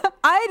 Freddy.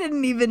 I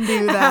didn't even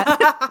do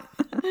that.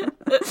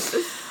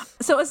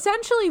 So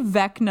essentially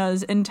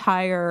Vecna's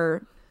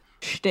entire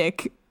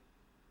shtick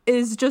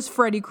is just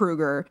Freddy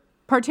Krueger,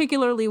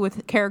 particularly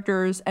with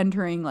characters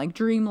entering like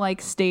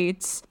dreamlike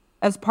states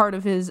as part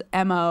of his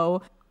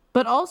MO.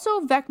 But also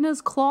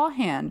Vecna's claw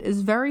hand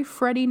is very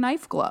Freddy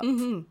knife glove.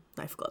 Mm-hmm.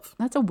 Knife glove.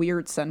 That's a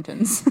weird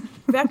sentence.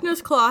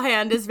 Vecna's claw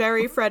hand is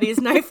very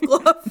Freddy's knife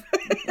glove.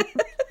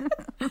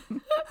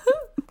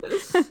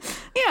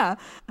 Yeah.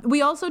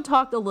 We also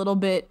talked a little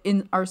bit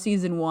in our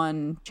season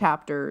 1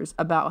 chapters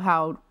about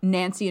how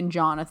Nancy and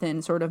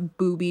Jonathan sort of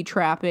booby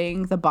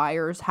trapping the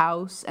buyer's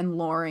house and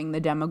luring the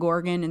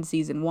Demogorgon in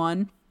season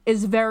 1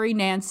 is very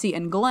Nancy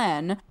and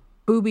Glenn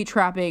booby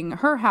trapping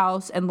her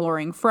house and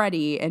luring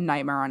Freddy in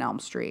Nightmare on Elm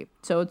Street.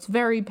 So it's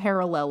very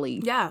parallel-y.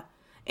 Yeah.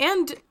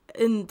 And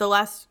in the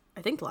last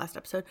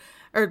episode,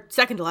 or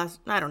second to last,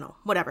 I don't know,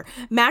 whatever,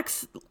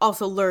 Max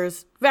also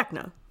lures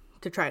Vecna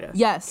to try to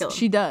kill him.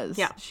 She does.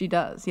 Yeah. She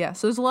does. Yeah.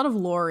 So there's a lot of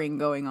luring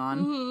going on.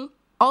 Mm-hmm.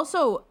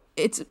 Also,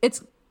 it's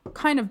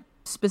kind of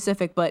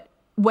specific, but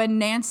when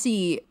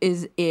Nancy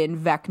is in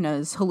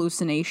Vecna's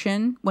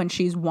hallucination, when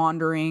she's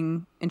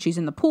wandering and she's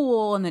in the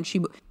pool, and then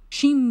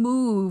she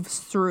moves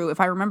through, if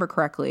I remember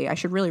correctly, I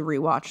should really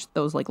rewatch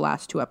those like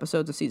last 2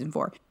 episodes of season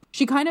 4.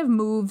 She kind of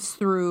moves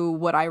through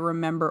what I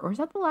remember, or is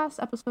that the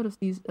last episode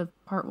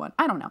of part 1?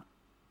 I don't know.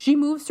 She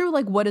moves through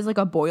like what is like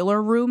a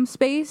boiler room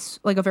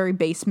space, like a very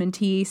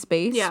basement-y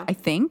space, yeah. I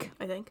think,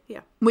 yeah.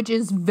 Which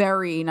is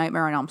very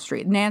Nightmare on Elm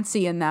Street.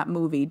 Nancy in that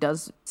movie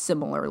does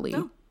similarly.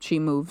 Oh. She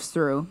moves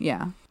through,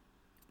 yeah.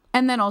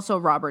 And then also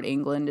Robert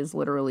Englund is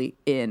literally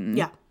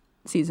in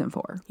season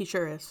 4. He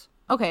sure is.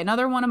 Okay,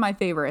 another one of my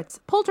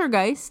favorites,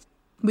 Poltergeist.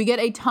 We get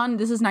a ton,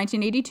 this is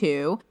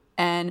 1982,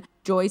 and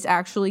Joyce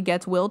actually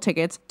gets Will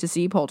tickets to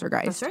see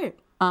Poltergeist. That's right.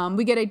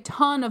 We get a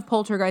ton of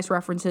Poltergeist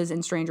references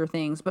in Stranger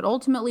Things, but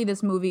ultimately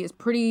this movie is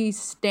pretty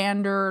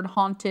standard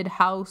haunted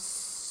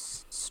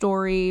house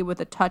story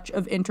with a touch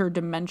of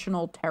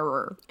interdimensional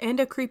terror. And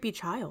a creepy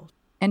child.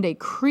 And a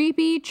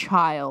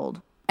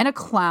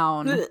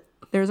clown.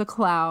 There's a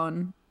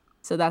clown.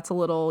 So that's a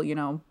little,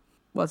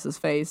 what's his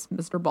face?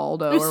 Mr.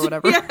 Baldo or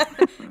whatever. Yeah.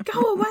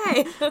 Go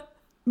away.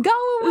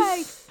 Go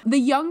away. The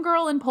young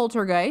girl in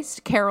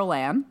Poltergeist, Carol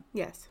Ann.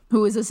 Yes.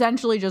 Who is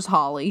essentially just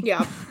Holly.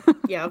 Yeah.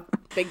 Yeah.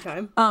 Big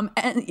time.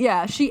 And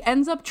yeah, she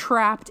ends up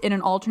trapped in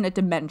an alternate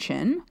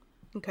dimension.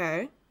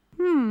 Okay.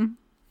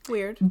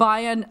 Weird. By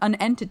an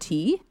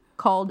entity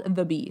called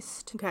the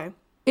Beast. Okay.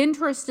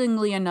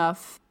 Interestingly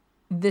enough,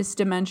 this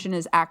dimension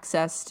is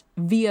accessed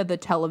via the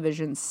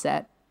television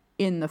set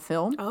in the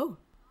film. Oh.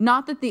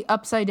 Not that the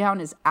Upside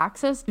Down is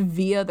accessed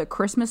via the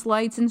Christmas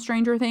lights in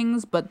Stranger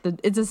Things, but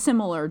it's a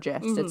similar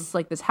gist. Mm-hmm. It's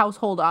like this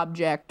household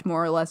object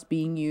more or less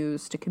being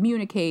used to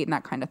communicate and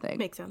that kind of thing.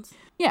 Makes sense.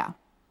 Yeah.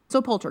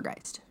 So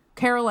Poltergeist.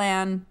 Carol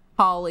Ann,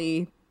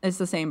 Holly, is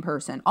the same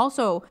person.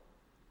 Also,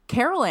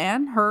 Carol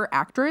Ann, her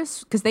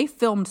actress, because they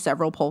filmed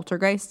several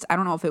Poltergeists. I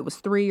don't know if it was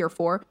 3 or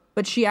 4,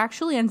 but she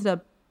actually ended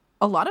up,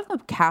 a lot of the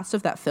cast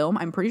of that film,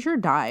 I'm pretty sure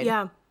died.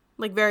 Yeah.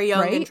 Like very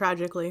young right? and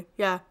tragically.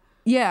 Yeah.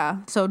 Yeah.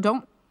 So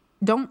don't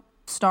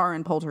star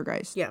in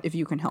Poltergeist if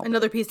you can help.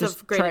 Another piece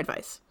of great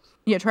advice.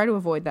 Yeah, try to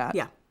avoid that.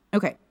 Yeah.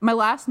 Okay. My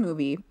last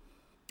movie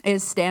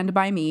is Stand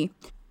By Me,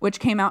 which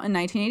came out in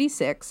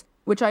 1986.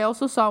 which I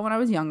also saw when I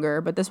was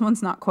younger, but this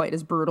one's not quite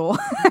as brutal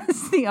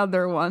as the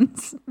other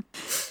ones.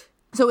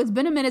 So it's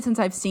been a minute since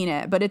I've seen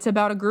it, but it's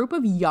about a group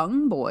of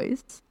young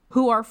boys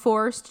who are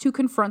forced to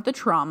confront the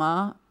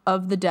trauma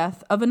of the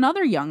death of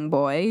another young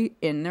boy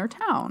in their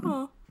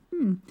town.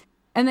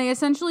 And they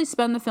essentially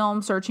spend the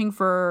film searching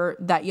for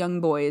that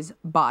young boy's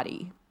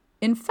body.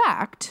 In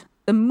fact,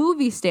 the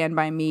movie Stand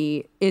By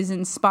Me is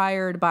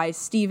inspired by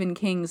Stephen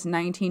King's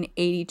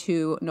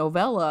 1982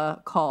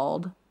 novella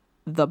called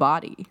The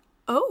Body.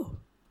 Oh.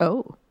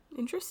 Oh.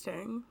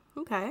 Interesting.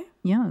 Okay.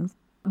 Yes.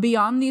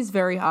 Beyond these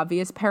very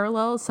obvious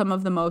parallels, some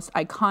of the most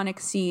iconic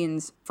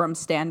scenes from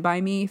Stand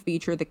By Me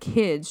feature the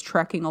kids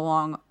trekking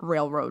along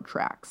railroad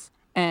tracks.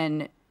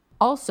 And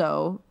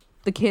also,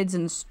 the kids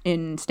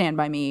in Stand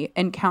By Me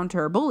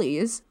encounter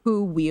bullies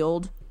who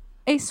wield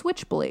a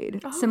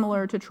switchblade,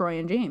 similar to Troy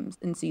and James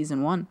in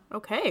season 1.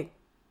 Okay.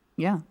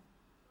 Yeah.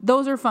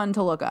 Those are fun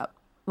to look up.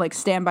 Like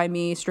Stand By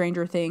Me,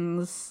 Stranger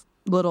Things,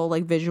 little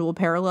like visual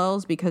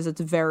parallels, because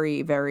it's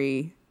very,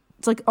 very,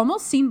 it's like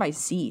almost scene by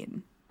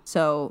scene.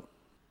 So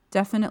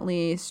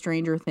definitely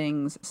Stranger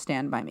Things,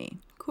 Stand By Me.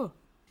 Cool.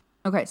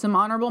 Okay, some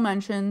honorable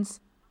mentions.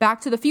 Back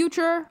to the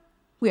Future.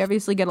 We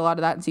obviously get a lot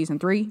of that in season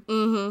 3.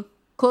 Mm-hmm.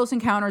 Close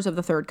Encounters of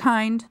the Third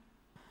Kind.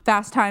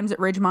 Fast Times at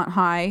Ridgemont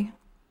High.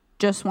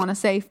 Just want to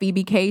say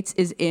Phoebe Cates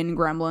is in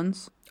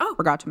Gremlins. Oh.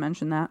 Forgot to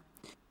mention that.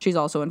 She's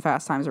also in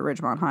Fast Times at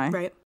Ridgemont High.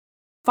 Right.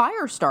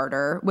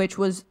 Firestarter, which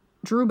was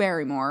Drew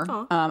Barrymore.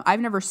 I've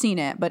never seen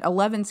it, but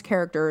Eleven's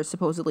character is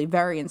supposedly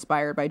very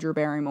inspired by Drew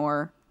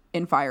Barrymore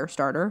in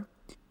Firestarter.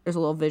 There's a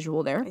little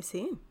visual there. I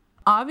see.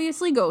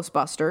 Obviously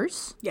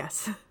Ghostbusters.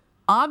 Yes.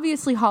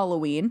 Obviously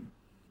Halloween.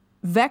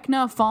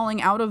 Vecna falling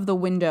out of the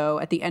window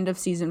at the end of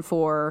season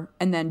 4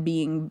 and then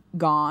being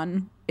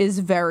gone is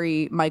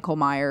very Michael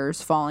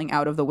Myers falling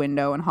out of the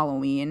window in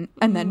Halloween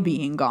and then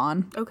being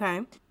gone.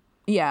 Okay.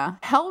 Yeah.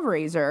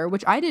 Hellraiser,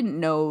 which I didn't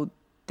know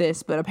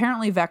this, but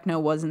apparently Vecna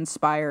was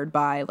inspired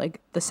by like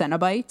the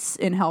Cenobites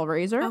in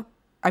Hellraiser. Oh.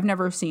 I've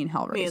never seen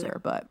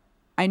Hellraiser, but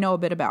I know a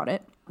bit about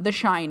it. The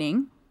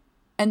Shining.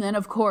 And then,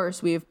 of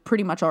course, we've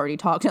pretty much already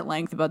talked at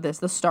length about this,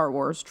 the Star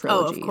Wars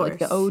trilogy. Oh, of course. Like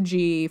the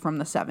OG from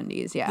the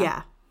 70s. Yeah.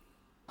 Yeah.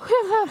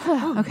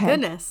 Okay.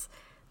 Goodness.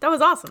 That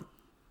was awesome.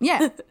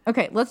 Yeah.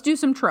 Okay, let's do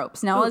some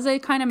tropes. Now, as I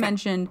kind of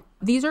mentioned,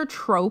 these are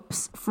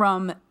tropes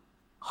from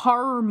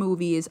horror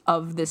movies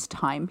of this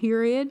time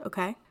period.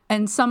 Okay.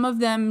 And some of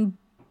them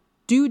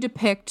do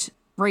depict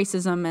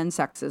racism and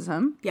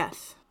sexism.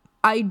 Yes.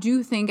 I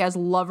do think as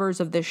lovers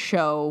of this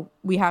show,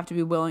 we have to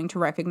be willing to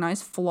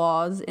recognize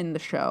flaws in the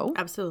show.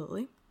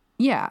 Absolutely.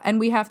 Yeah, and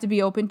we have to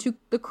be open to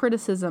the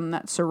criticism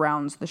that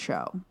surrounds the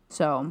show.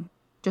 So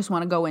just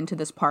want to go into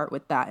this part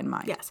with that in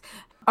mind. Yes.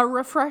 A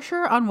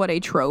refresher on what a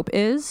trope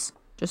is,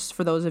 just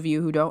for those of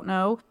you who don't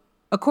know.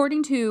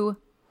 According to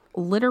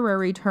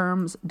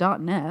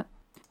literaryterms.net,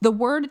 the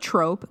word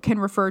trope can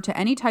refer to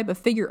any type of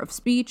figure of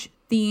speech,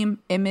 theme,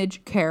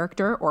 image,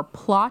 character, or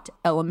plot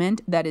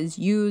element that is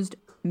used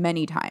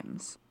many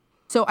times.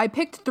 So I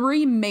picked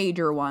 3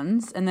 major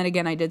ones, and then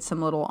again I did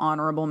some little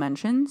honorable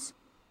mentions.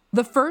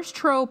 The first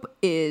trope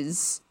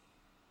is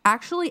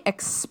actually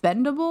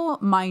expendable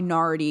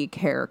minority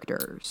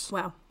characters.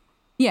 Wow.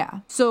 Yeah.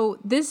 So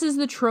this is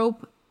the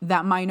trope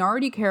that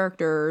minority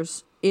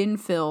characters in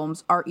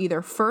films are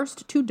either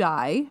first to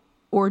die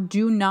or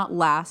do not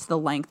last the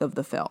length of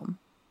the film.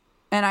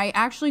 And I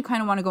actually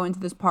kind of want to go into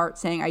this part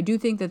saying I do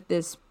think that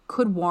this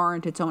could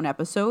warrant its own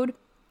episode.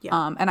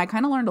 Yeah. And I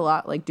kind of learned a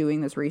lot like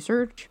doing this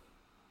research.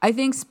 I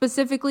think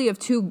specifically of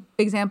 2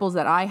 examples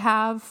that I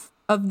have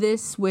of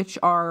this, which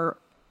are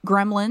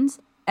Gremlins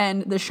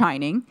and The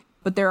Shining.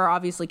 But there are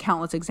obviously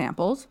countless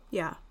examples.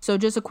 Yeah. So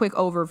just a quick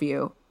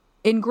overview.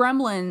 In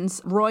Gremlins,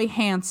 Roy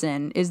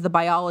Hansen is the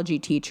biology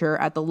teacher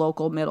at the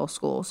local middle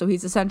school. So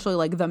he's essentially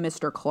like the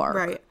Mr.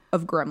 Clark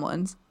of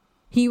Gremlins.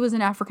 He was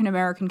an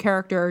African-American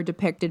character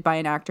depicted by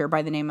an actor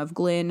by the name of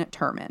Glynn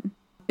Turman.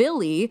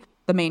 Billy,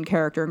 the main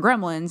character in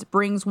Gremlins,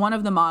 brings one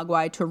of the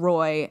Mogwai to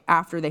Roy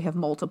after they have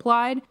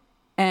multiplied.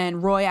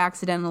 And Roy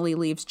accidentally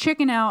leaves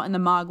chicken out, and the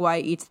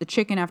Mogwai eats the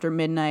chicken after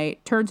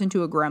midnight, turns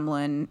into a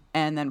gremlin,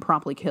 and then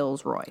promptly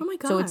kills Roy. Oh my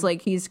God. So it's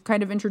like he's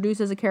kind of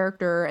introduced as a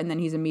character, and then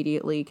he's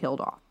immediately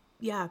killed off.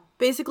 Yeah.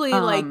 Basically,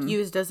 like,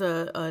 used as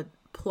a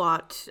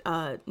plot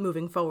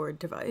moving forward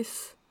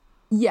device.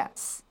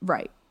 Yes,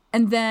 right.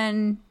 And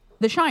then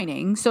The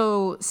Shining.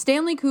 So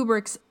Stanley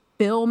Kubrick's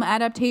film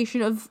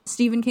adaptation of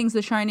Stephen King's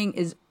The Shining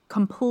is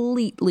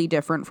completely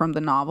different from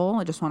the novel.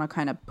 I just want to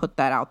kind of put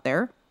that out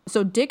there.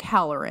 So Dick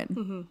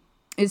Halloran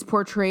is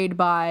portrayed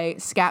by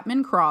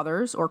Scatman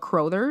Crothers, or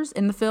Crothers,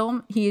 in the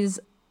film. He's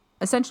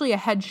essentially a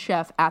head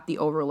chef at the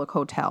Overlook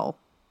Hotel,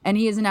 and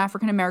he is an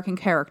African-American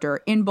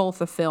character in both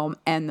the film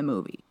and the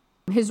movie.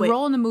 His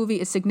role in the movie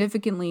is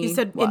significantly... You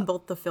said in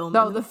both the film.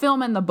 No, the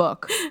film and the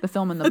book. The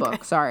film and the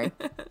book, sorry.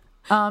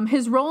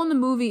 His role in the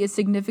movie is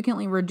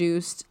significantly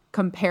reduced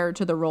compared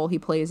to the role he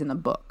plays in the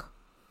book.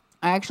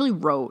 I actually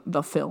wrote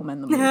the film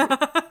and the movie.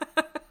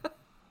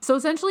 So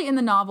essentially in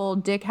the novel,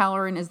 Dick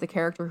Halloran is the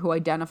character who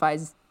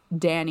identifies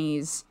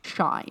Danny's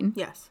shine.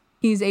 Yes.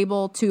 He's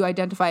able to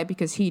identify it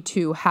because he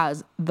too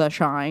has the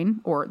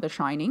shine, or the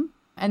shining.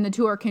 And the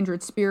two are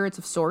kindred spirits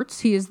of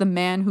sorts. He is the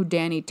man who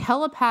Danny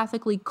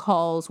telepathically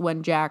calls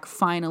when Jack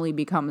finally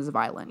becomes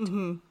violent.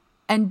 Mm-hmm.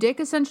 And Dick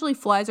essentially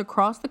flies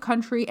across the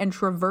country and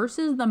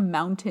traverses the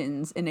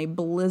mountains in a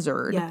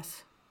blizzard.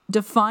 Yes.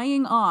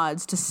 Defying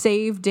odds to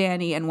save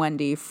Danny and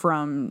Wendy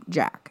from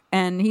Jack.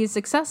 And he's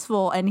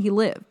successful and he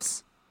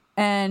lives.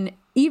 And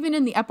even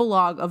in the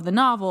epilogue of the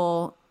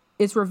novel,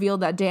 it's revealed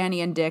that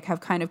Danny and Dick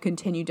have kind of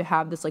continued to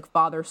have this like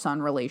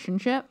father-son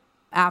relationship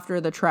after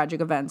the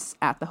tragic events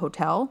at the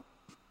hotel.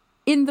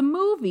 In the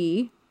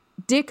movie,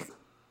 Dick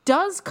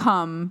does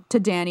come to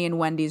Danny and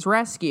Wendy's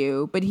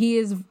rescue, but he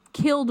is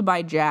killed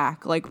by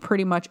Jack like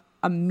pretty much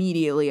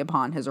immediately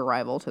upon his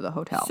arrival to the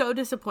hotel. So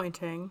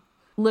disappointing.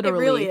 Literally.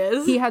 It really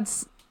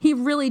is. He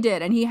really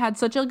did. And he had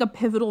such a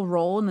pivotal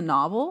role in the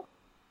novel.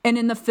 And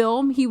in the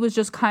film, he was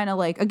just kind of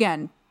like,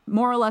 again,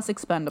 more or less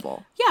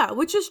expendable. Yeah,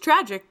 which is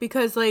tragic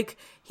because, like,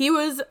 he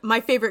was my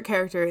favorite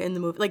character in the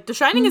movie. Like, The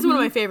Shining is one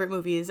of my favorite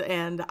movies,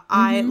 and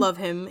I love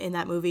him in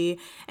that movie.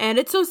 And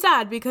it's so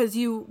sad because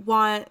you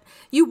want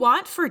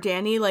for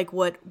Danny, like,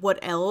 what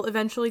Elle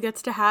eventually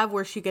gets to have,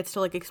 where she gets to,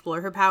 like,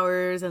 explore her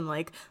powers and,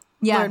 like,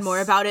 learn more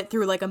about it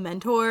through, like, a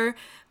mentor.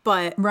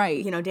 But,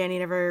 you know, Danny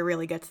never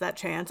really gets that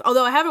chance.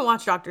 Although I haven't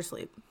watched Dr.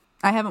 Sleep.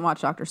 I haven't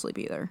watched Dr. Sleep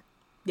either.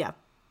 Yeah.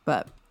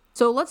 But,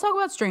 so let's talk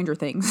about Stranger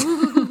Things.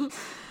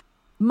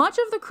 Much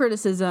of the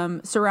criticism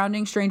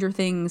surrounding Stranger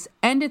Things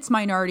and its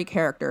minority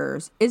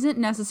characters isn't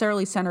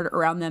necessarily centered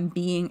around them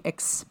being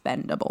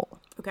expendable.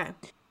 Okay.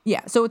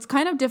 Yeah, so it's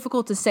kind of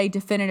difficult to say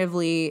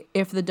definitively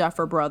if the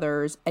Duffer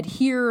Brothers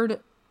adhered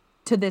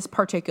to this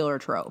particular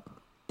trope.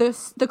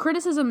 The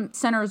criticism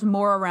centers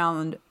more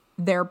around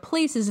their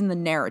places in the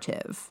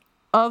narrative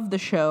of the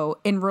show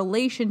in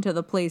relation to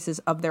the places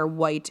of their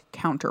white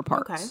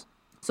counterparts. Okay.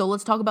 So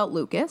let's talk about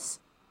Lucas.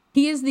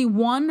 He is the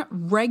one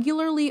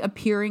regularly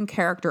appearing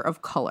character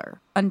of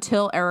color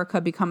until Erica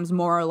becomes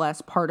more or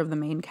less part of the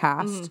main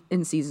cast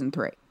in season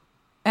 3.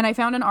 And I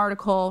found an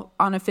article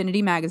on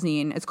Affinity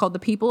Magazine. It's called The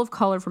People of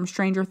Color from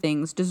Stranger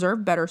Things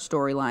Deserve Better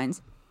Storylines.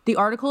 The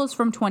article is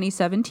from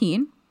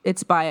 2017.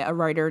 It's by a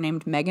writer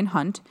named Megan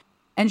Hunt.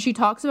 And she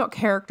talks about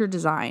character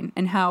design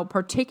and how,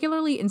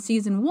 particularly in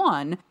season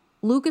 1,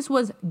 Lucas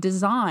was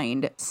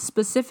designed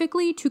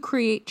specifically to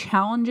create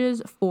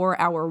challenges for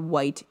our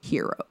white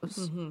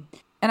heroes. Mm-hmm.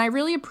 And I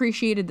really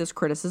appreciated this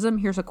criticism.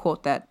 Here's a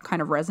quote that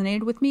kind of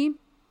resonated with me.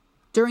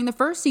 During the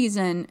first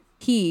season,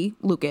 he,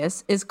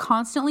 Lucas, is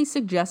constantly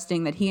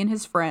suggesting that he and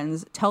his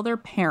friends tell their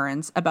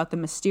parents about the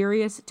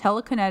mysterious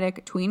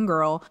telekinetic tween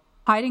girl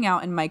hiding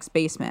out in Mike's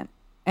basement.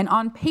 And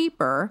on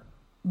paper,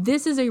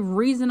 this is a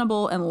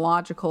reasonable and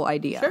logical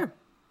idea. Sure.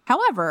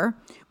 However,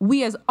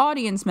 we as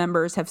audience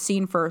members have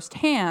seen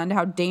firsthand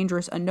how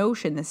dangerous a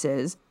notion this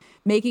is,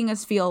 making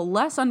us feel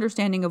less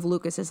understanding of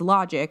Lucas's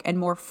logic and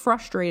more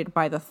frustrated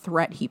by the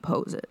threat he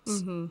poses.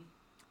 Mm-hmm.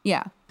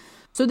 Yeah.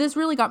 So this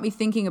really got me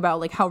thinking about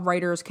like how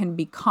writers can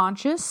be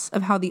conscious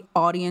of how the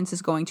audience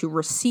is going to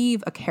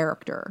receive a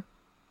character,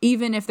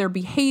 even if they're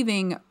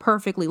behaving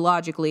perfectly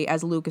logically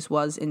as Lucas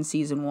was in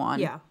season 1.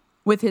 Yeah.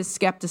 With his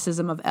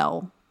skepticism of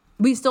Elle.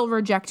 We still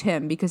reject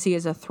him because he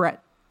is a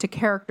threat to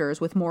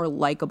characters with more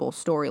likable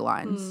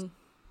storylines.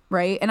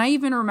 Right? And I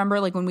even remember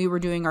like when we were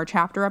doing our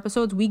chapter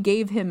episodes, we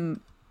gave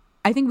him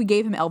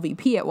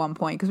LVP at one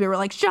point because we were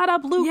like, shut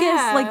up,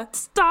 Lucas, like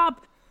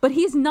stop. But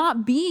he's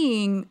not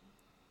being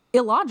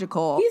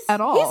illogical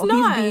at all.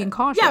 He's being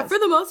cautious. Yeah, for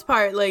the most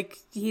part, like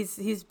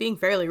he's being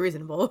fairly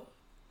reasonable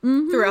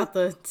throughout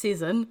the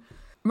season.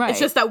 Right. It's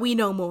just that we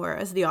know more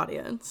as the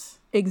audience.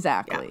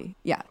 Exactly.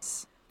 Yeah.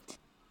 Yes.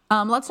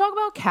 Let's talk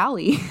about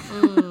Callie.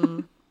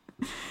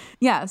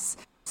 Yes.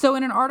 So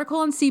in an article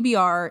on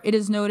CBR, it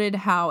is noted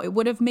how it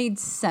would have made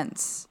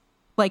sense,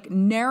 like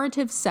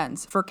narrative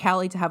sense, for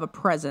Callie to have a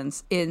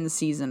presence in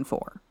season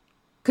 4,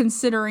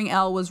 considering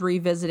Elle was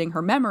revisiting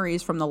her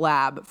memories from the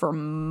lab for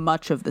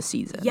much of the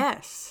season.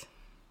 Yes.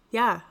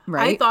 Yeah.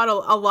 Right? I thought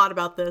a lot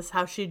about this,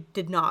 how she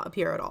did not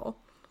appear at all.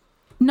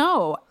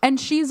 No. And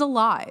she's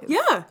alive.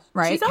 Yeah.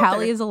 Right?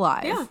 Callie is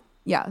alive. Yeah.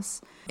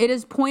 Yes. It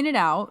is pointed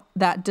out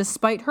that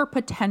despite her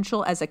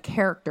potential as a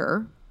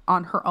character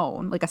on her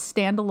own, like a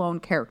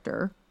standalone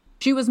character,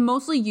 she was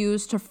mostly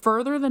used to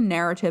further the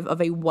narrative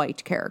of a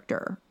white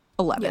character,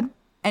 11. Yeah.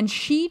 And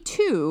she,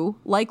 too,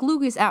 like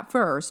Lucas at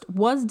first,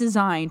 was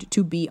designed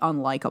to be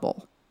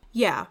unlikable.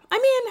 Yeah. I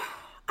mean,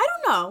 I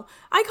don't know.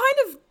 I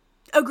kind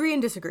of agree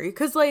and disagree.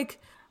 Because,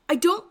 like, I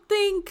don't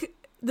think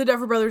the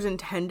Duffer Brothers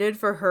intended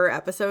for her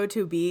episode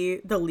to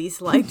be the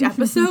least liked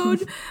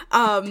episode.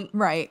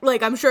 Right.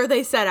 Like, I'm sure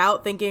they set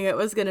out thinking it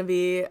was going to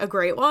be a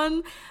great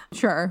one.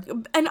 Sure.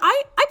 And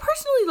I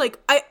personally, like,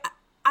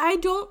 I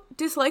don't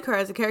dislike her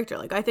as a character.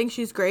 Like, I think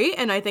she's great,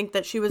 and I think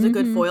that she was a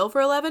good foil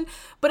for 11.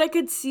 But I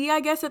could see, I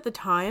guess, at the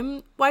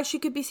time why she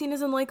could be seen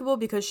as unlikable,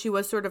 because she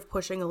was sort of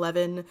pushing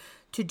 11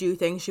 to do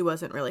things she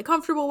wasn't really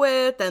comfortable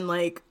with, and,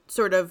 like,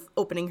 sort of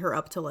opening her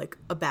up to, like,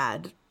 a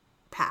bad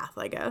path,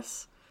 I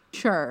guess.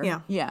 Sure.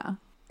 Yeah.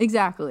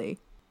 Exactly.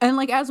 And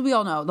like, as we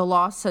all know, The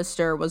Lost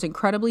Sister was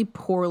incredibly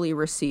poorly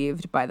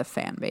received by the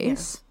fan base.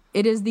 Yes.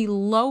 It is the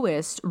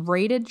lowest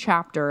rated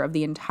chapter of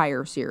the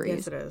entire series.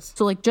 Yes, it is.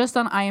 So like, just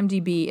on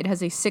IMDb, it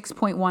has a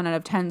 6.1 out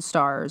of 10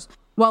 stars,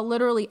 while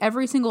literally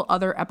every single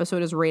other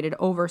episode is rated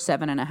over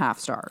 7.5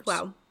 stars.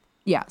 Wow.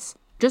 Yes.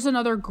 Just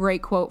another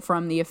great quote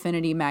from the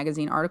Affinity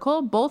magazine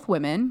article. Both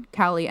women,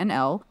 Callie and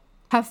Elle,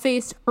 have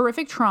faced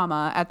horrific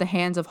trauma at the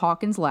hands of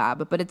Hawkins'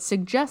 lab, but it's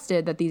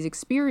suggested that these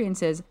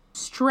experiences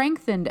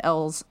strengthened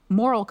Elle's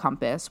moral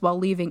compass while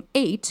leaving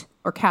 8,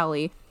 or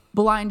Callie,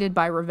 blinded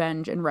by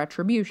revenge and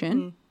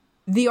retribution.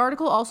 The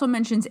article also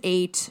mentions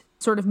 8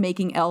 sort of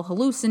making Elle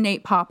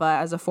hallucinate Papa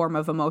as a form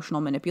of emotional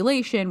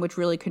manipulation, which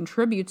really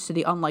contributes to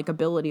the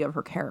unlikability of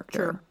her character.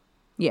 Sure.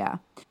 Yeah.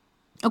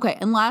 Okay,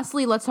 and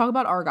lastly, let's talk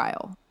about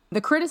Argyle. The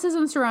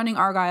criticism surrounding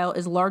Argyle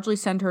is largely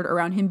centered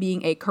around him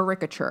being a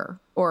caricature,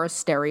 or a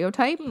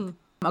stereotype.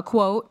 A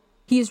quote,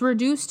 "He's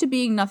reduced to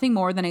being nothing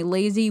more than a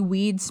lazy,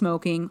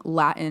 weed-smoking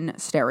Latin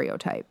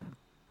stereotype."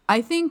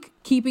 I think,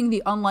 keeping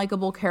the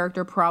unlikable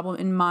character problem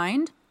in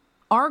mind,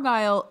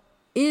 Argyle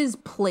is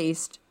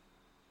placed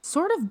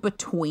sort of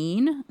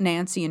between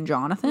Nancy and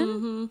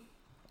Jonathan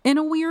in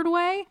a weird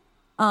way,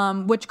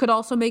 which could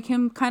also make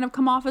him kind of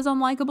come off as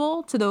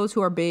unlikable to those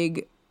who are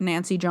big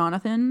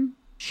Nancy-Jonathan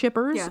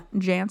shippers,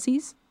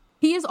 Jancies.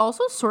 He is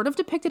also sort of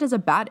depicted as a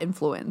bad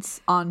influence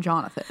on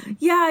Jonathan.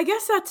 Yeah, I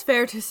guess that's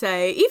fair to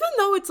say. Even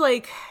though it's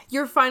like,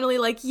 you're finally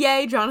like,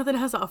 yay, Jonathan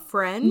has a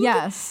friend.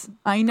 Yes,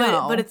 I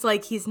know. But it's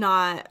like he's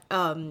not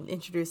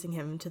introducing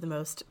him to the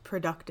most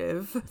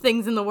productive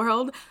things in the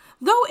world.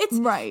 Though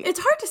it's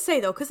hard to say,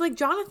 though, because like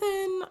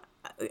Jonathan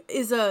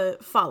is a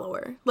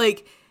follower.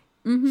 Like,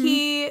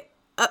 he...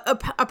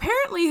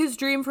 apparently his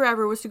dream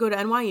forever was to go to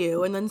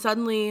NYU, and then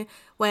suddenly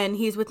when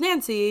he's with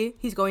Nancy,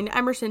 he's going to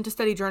Emerson to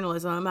study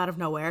journalism out of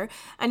nowhere,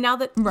 and now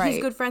that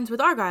he's good friends with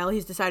Argyle,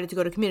 he's decided to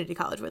go to community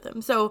college with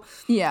him. So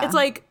it's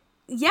like,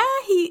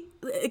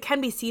 it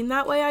can be seen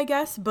that way, I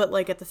guess, but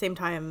like at the same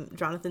time,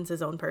 Jonathan's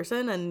his own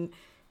person, and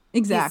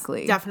he's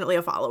definitely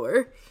a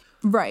follower.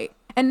 Right.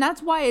 And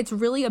that's why it's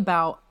really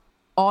about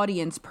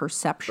audience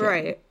perception.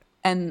 Right.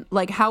 And,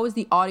 like, how is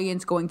the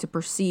audience going to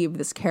perceive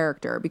this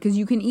character? Because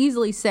you can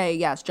easily say,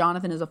 yes,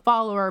 Jonathan is a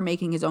follower,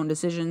 making his own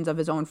decisions of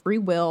his own free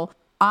will.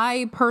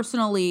 I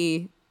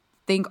personally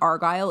think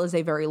Argyle is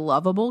a very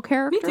lovable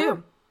character. Me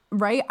too.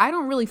 Right? I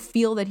don't really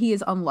feel that he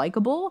is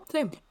unlikable.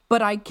 Same.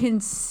 But I can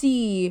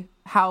see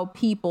how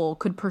people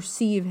could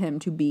perceive him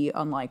to be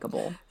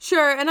unlikable.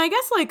 Sure. And I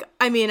guess, like,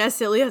 I mean, as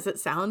silly as it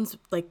sounds,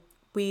 like,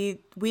 we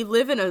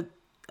live in a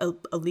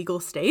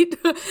legal state.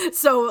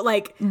 So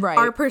like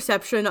our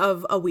perception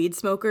of a weed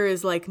smoker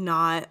is like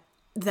not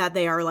that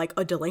they are like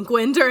a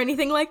delinquent or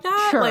anything like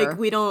that. Sure. Like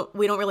we don't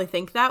really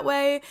think that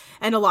way.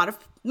 And a lot of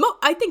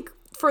I think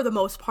for the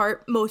most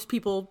part, most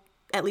people,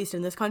 at least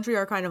in this country,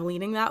 are kind of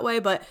leaning that way.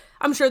 But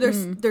I'm sure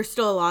there's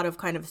still a lot of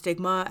kind of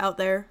stigma out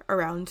there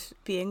around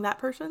being that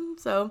person.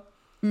 So,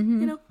 you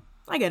know,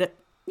 I get it.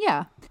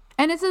 Yeah.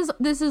 And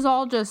this is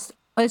all just,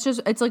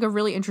 it's like a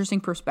really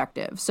interesting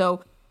perspective.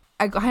 So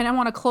I kind of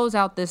want to close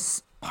out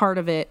this part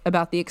of it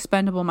about the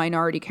expendable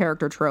minority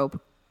character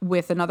trope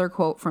with another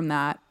quote from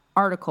that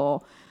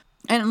article.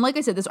 And like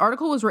I said, this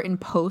article was written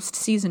post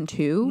season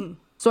 2.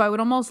 So I would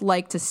almost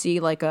like to see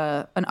like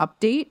an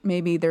update.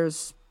 Maybe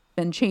there's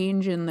been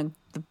change in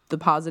the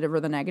positive or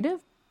the negative.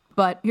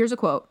 But here's a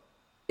quote.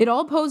 "It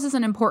all poses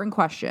an important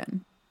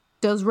question.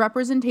 Does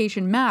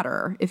representation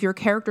matter if your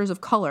characters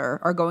of color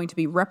are going to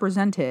be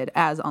represented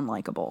as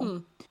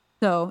unlikable?"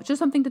 So just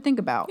something to think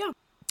about. Yeah.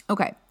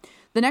 Okay.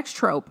 The next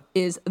trope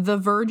is the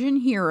virgin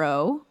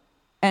hero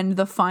and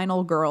the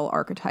final girl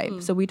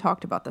archetype. So we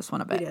talked about this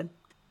one a bit. We did.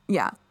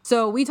 Yeah.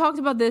 So we talked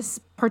about this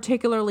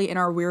particularly in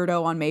our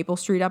Weirdo on Maple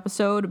Street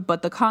episode,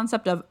 but the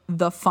concept of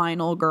the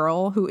final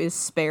girl who is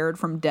spared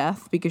from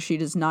death because she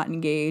does not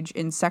engage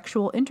in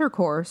sexual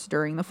intercourse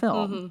during the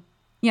film.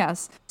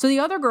 Yes. So the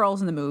other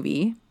girls in the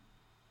movie,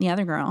 you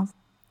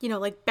know,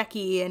 like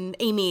Becky and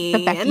Amy.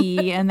 The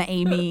Becky and the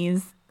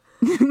Amys.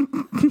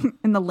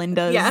 And the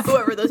Lindas. Yeah,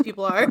 whoever those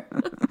people are.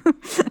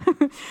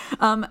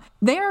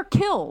 They are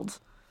killed,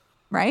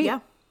 right?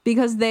 Yeah.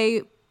 Because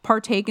they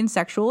partake in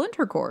sexual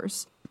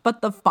intercourse.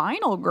 But the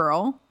final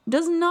girl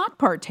does not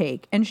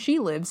partake, and she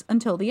lives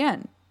until the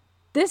end.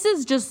 This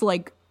is just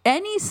like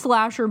any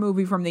slasher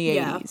movie from the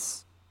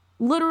 80s.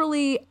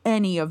 Literally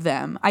any of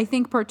them. I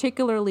think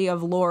particularly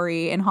of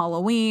Laurie in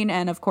Halloween,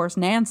 and of course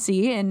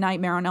Nancy in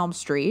Nightmare on Elm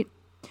Street.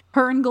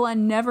 Her and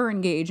Glenn never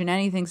engage in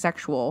anything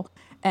sexual.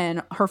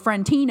 And her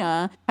friend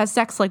Tina has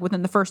sex like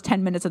within the first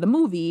 10 minutes of the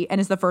movie and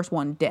is the first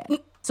one dead.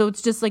 So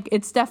it's just like,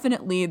 it's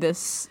definitely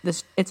this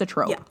it's a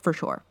trope for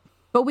sure.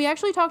 But we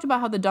actually talked about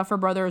how the Duffer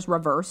Brothers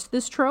reversed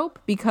this trope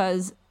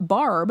because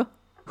Barb,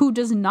 who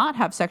does not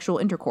have sexual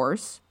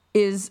intercourse,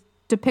 is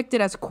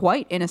depicted as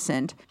quite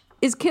innocent,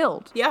 is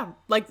killed. Yeah,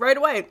 like right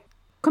away.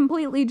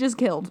 Completely just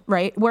killed,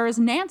 right? Whereas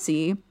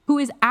Nancy, who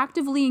is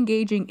actively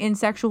engaging in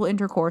sexual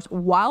intercourse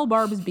while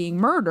Barb is being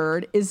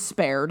murdered, is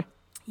spared.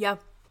 Yeah.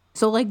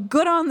 So, like,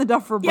 good on the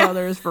Duffer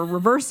Brothers for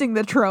reversing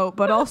the trope,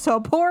 but also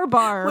poor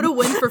Barb. What a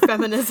win for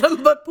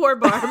feminism, but poor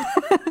Barb.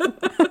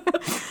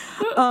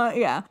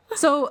 Yeah.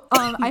 So,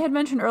 I had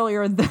mentioned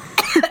earlier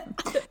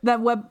that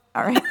web...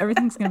 All right,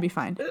 everything's going to be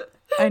fine.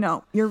 I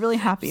know. You're really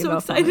happy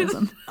about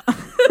feminism.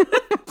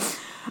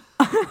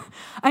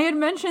 I had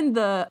mentioned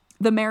the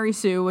Mary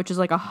Sue, which is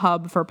like a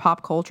hub for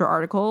pop culture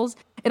articles.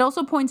 It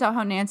also points out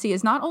how Nancy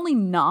is not only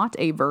not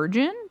a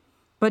virgin,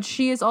 but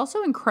she is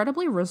also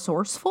incredibly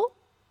resourceful.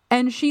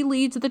 And she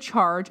leads the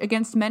charge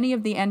against many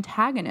of the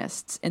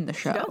antagonists in the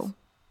show.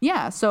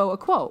 Yeah, so a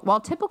quote, while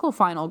typical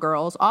final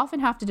girls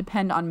often have to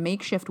depend on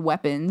makeshift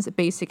weapons,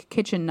 basic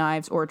kitchen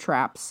knives, or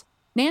traps,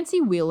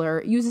 Nancy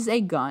Wheeler uses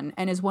a gun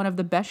and is one of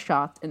the best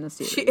shots in the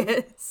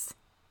series.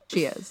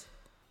 She is.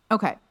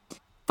 Okay.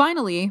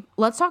 Finally,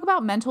 let's talk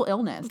about mental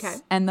illness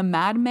and the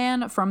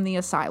madman from the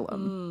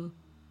asylum.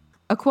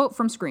 A quote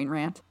from Screen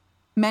Rant.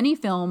 Many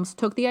films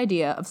took the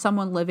idea of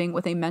someone living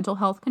with a mental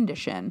health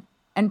condition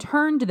and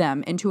turned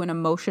them into an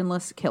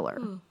emotionless killer.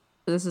 So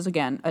this is,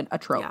 again, a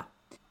trope. Yeah.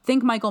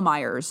 Think Michael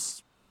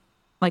Myers,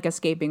 like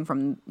escaping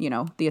from,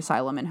 the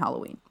asylum in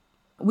Halloween.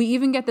 We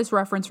even get this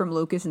reference from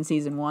Lucas in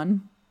season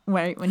 1,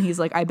 right? When he's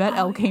like, I bet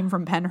Elle came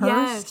from Penhurst.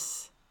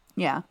 Yes.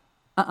 Yeah.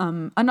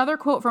 Another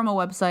quote from a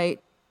website,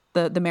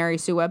 the Mary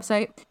Sue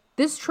website.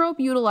 This trope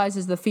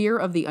utilizes the fear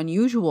of the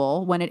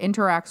unusual when it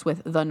interacts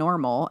with the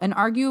normal and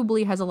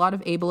arguably has a lot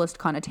of ableist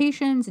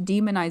connotations,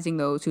 demonizing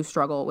those who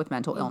struggle with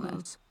mental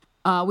illness.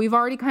 We've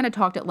already kind of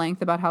talked at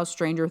length about how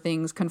Stranger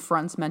Things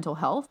confronts mental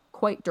health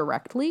quite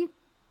directly.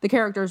 The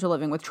characters are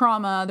living with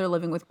trauma, they're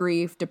living with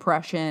grief,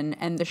 depression,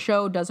 and the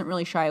show doesn't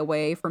really shy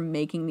away from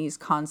making these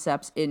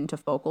concepts into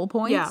focal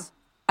points. Yeah.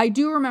 I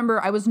do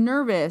remember I was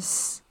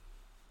nervous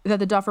that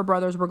the Duffer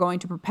Brothers were going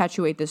to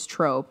perpetuate this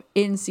trope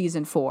in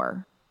season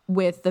 4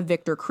 with the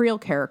Victor Creel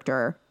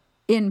character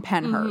in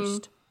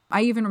Penhurst.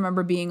 I even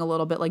remember being a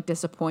little bit like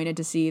disappointed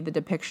to see the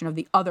depiction of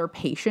the other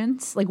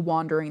patients like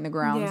wandering the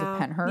grounds of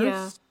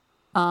Penhurst.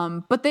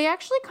 But they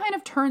actually kind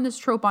of turned this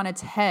trope on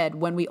its head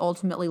when we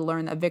ultimately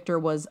learned that Victor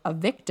was a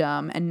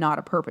victim and not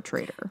a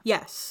perpetrator.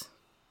 Yes.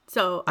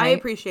 So right? I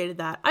appreciated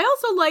that. I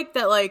also like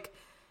that, like,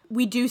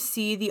 we do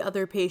see the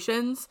other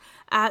patients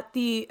at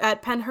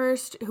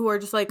Penhurst who are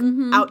just like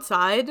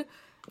outside,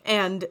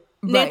 and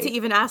Nancy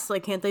even asks,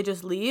 like, can't they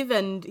just leave?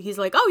 And he's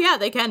like, oh yeah,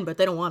 they can, but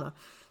they don't want to.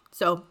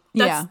 So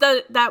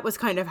that was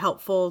kind of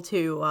helpful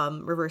to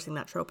reversing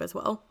that trope as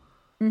well.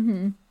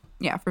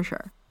 Yeah, for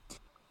sure.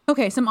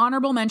 Okay, some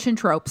honorable mention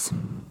tropes.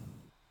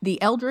 The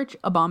Eldritch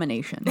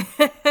Abomination.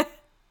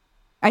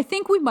 I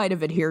think we might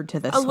have adhered to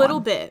this a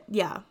little bit,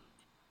 yeah.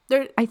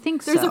 I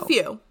think there's a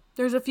few.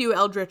 There's a few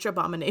Eldritch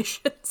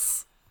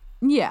Abominations.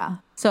 Yeah.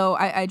 So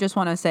I just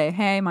want to say,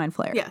 hey, Mind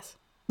Flayer. Yes.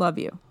 Love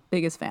you.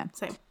 Biggest fan.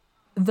 Same.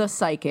 The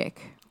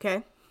Psychic.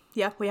 Okay.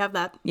 Yeah, we have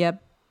that.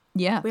 Yep.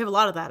 Yeah. We have a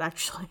lot of that,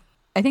 actually.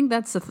 I think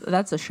that's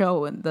a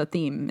show, the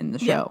theme in the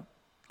show. Yeah.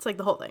 It's like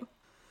the whole thing.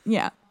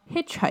 Yeah.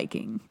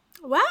 Hitchhiking.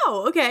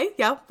 Wow. Okay.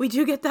 Yeah, we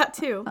do get that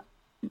too.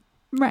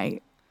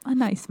 Right. A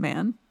nice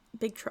man.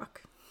 Big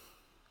truck.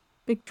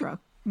 Big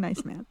truck.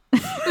 Nice man.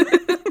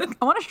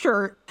 I want a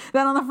shirt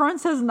that on the front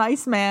says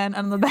nice man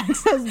and on the back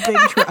says big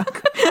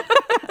truck.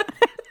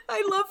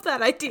 I love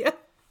that idea.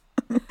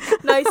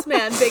 Nice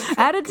man, big truck.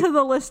 Add it to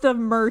the list of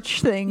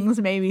merch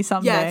things maybe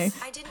someday. Yes.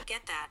 I didn't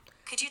get that.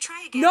 Could you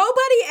try again?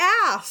 Nobody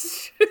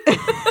asked.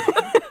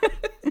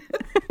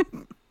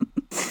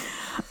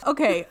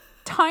 Okay.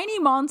 Tiny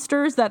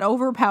monsters that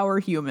overpower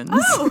humans.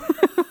 Oh.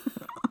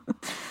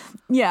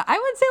 Yeah, I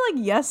would say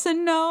like yes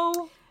and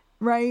no,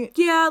 right?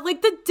 Yeah,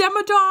 like the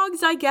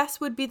Demodogs, I guess,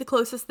 would be the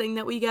closest thing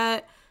that we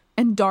get.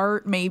 And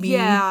Dart, maybe.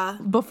 Yeah.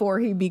 Before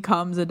he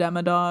becomes a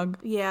Demodog.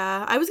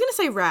 Yeah, I was going to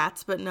say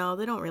rats, but no,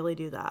 they don't really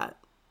do that.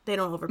 They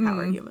don't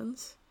overpower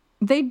humans.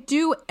 They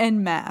do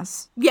en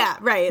masse. Yeah,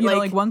 right. You know,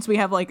 like once we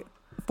have like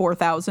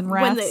 4,000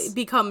 rats. When they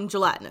become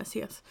gelatinous,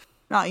 yes.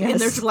 Oh, yes. In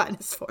their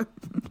gelatinous form.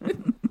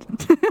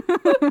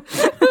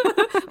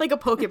 Like a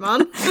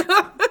Pokemon.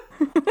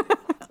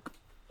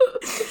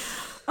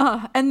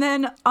 And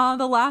then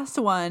the last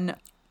one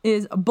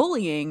is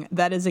bullying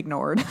that is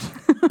ignored.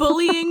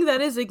 Bullying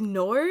that is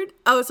ignored?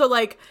 Oh, so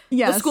like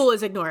the school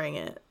is ignoring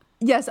it.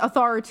 Yes,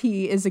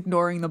 authority is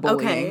ignoring the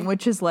bullying,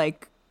 which is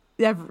like,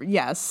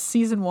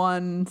 season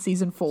 1,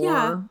 season 4.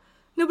 Yeah,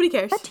 nobody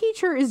cares. That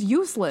teacher is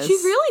useless. She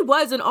really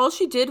was, and all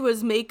she did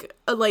was make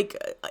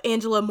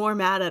Angela more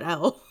mad at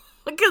Elle.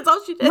 That's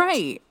all she did.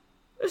 Right.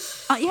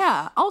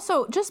 Yeah.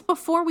 Also, just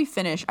before we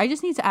finish, I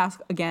just need to ask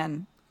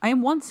again. I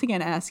am once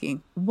again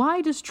asking, why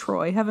does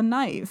Troy have a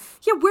knife?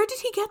 Yeah, where did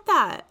he get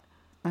that?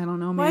 I don't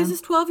know, man. Why is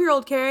this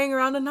 12-year-old carrying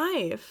around a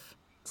knife?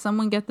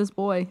 Someone get this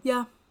boy.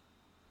 Yeah.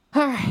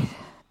 All right.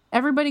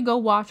 Everybody go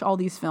watch all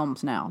these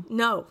films now.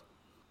 No.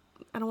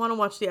 I don't want to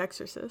watch The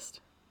Exorcist.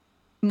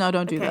 No,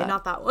 don't do that. Okay,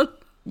 not that one.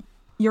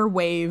 You're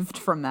waived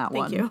from that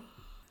one. Thank you.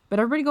 But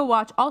everybody go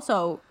watch.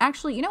 Also,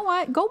 actually, you know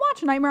what? Go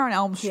watch Nightmare on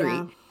Elm Street.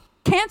 Yeah.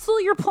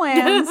 Cancel your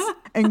plans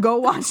and go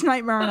watch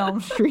Nightmare on Elm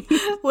Street.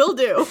 Will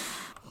do.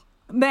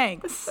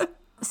 Thanks.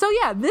 So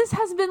yeah, this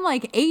has been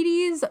like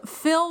 80s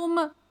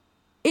film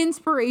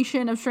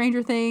inspiration of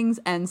Stranger Things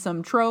and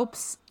some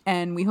tropes,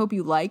 and we hope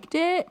you liked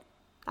it.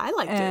 I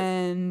liked it.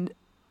 And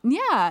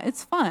yeah,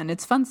 it's fun.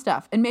 It's fun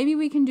stuff. And maybe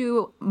we can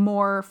do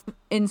more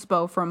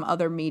inspo from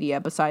other media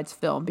besides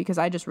film, because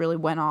I just really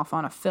went off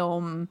on a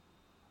film.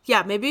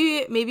 Yeah,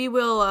 maybe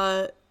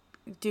we'll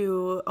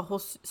do a whole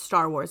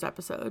Star Wars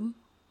episode.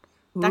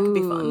 That could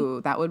be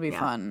fun. That would be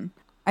fun.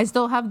 I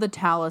still have the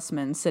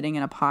Talisman sitting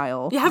in a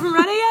pile. You haven't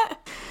read it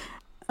yet?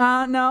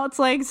 No, it's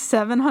like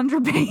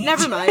 700 pages.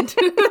 Never mind.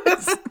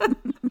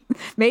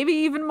 Maybe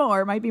even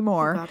more. Might be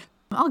more. Oh,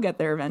 I'll get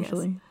there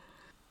eventually. Yes.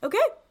 Okay.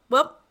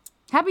 Well,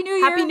 Happy New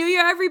Year. Happy New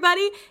Year,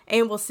 everybody.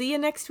 And we'll see you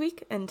next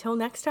week. Until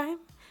next time,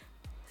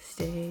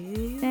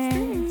 stay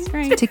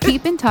strange. To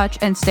keep in touch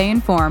and stay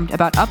informed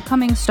about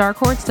upcoming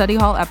Starcourt Study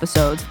Hall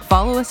episodes,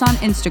 follow us on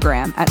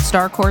Instagram at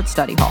Starcourt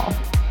Study Hall.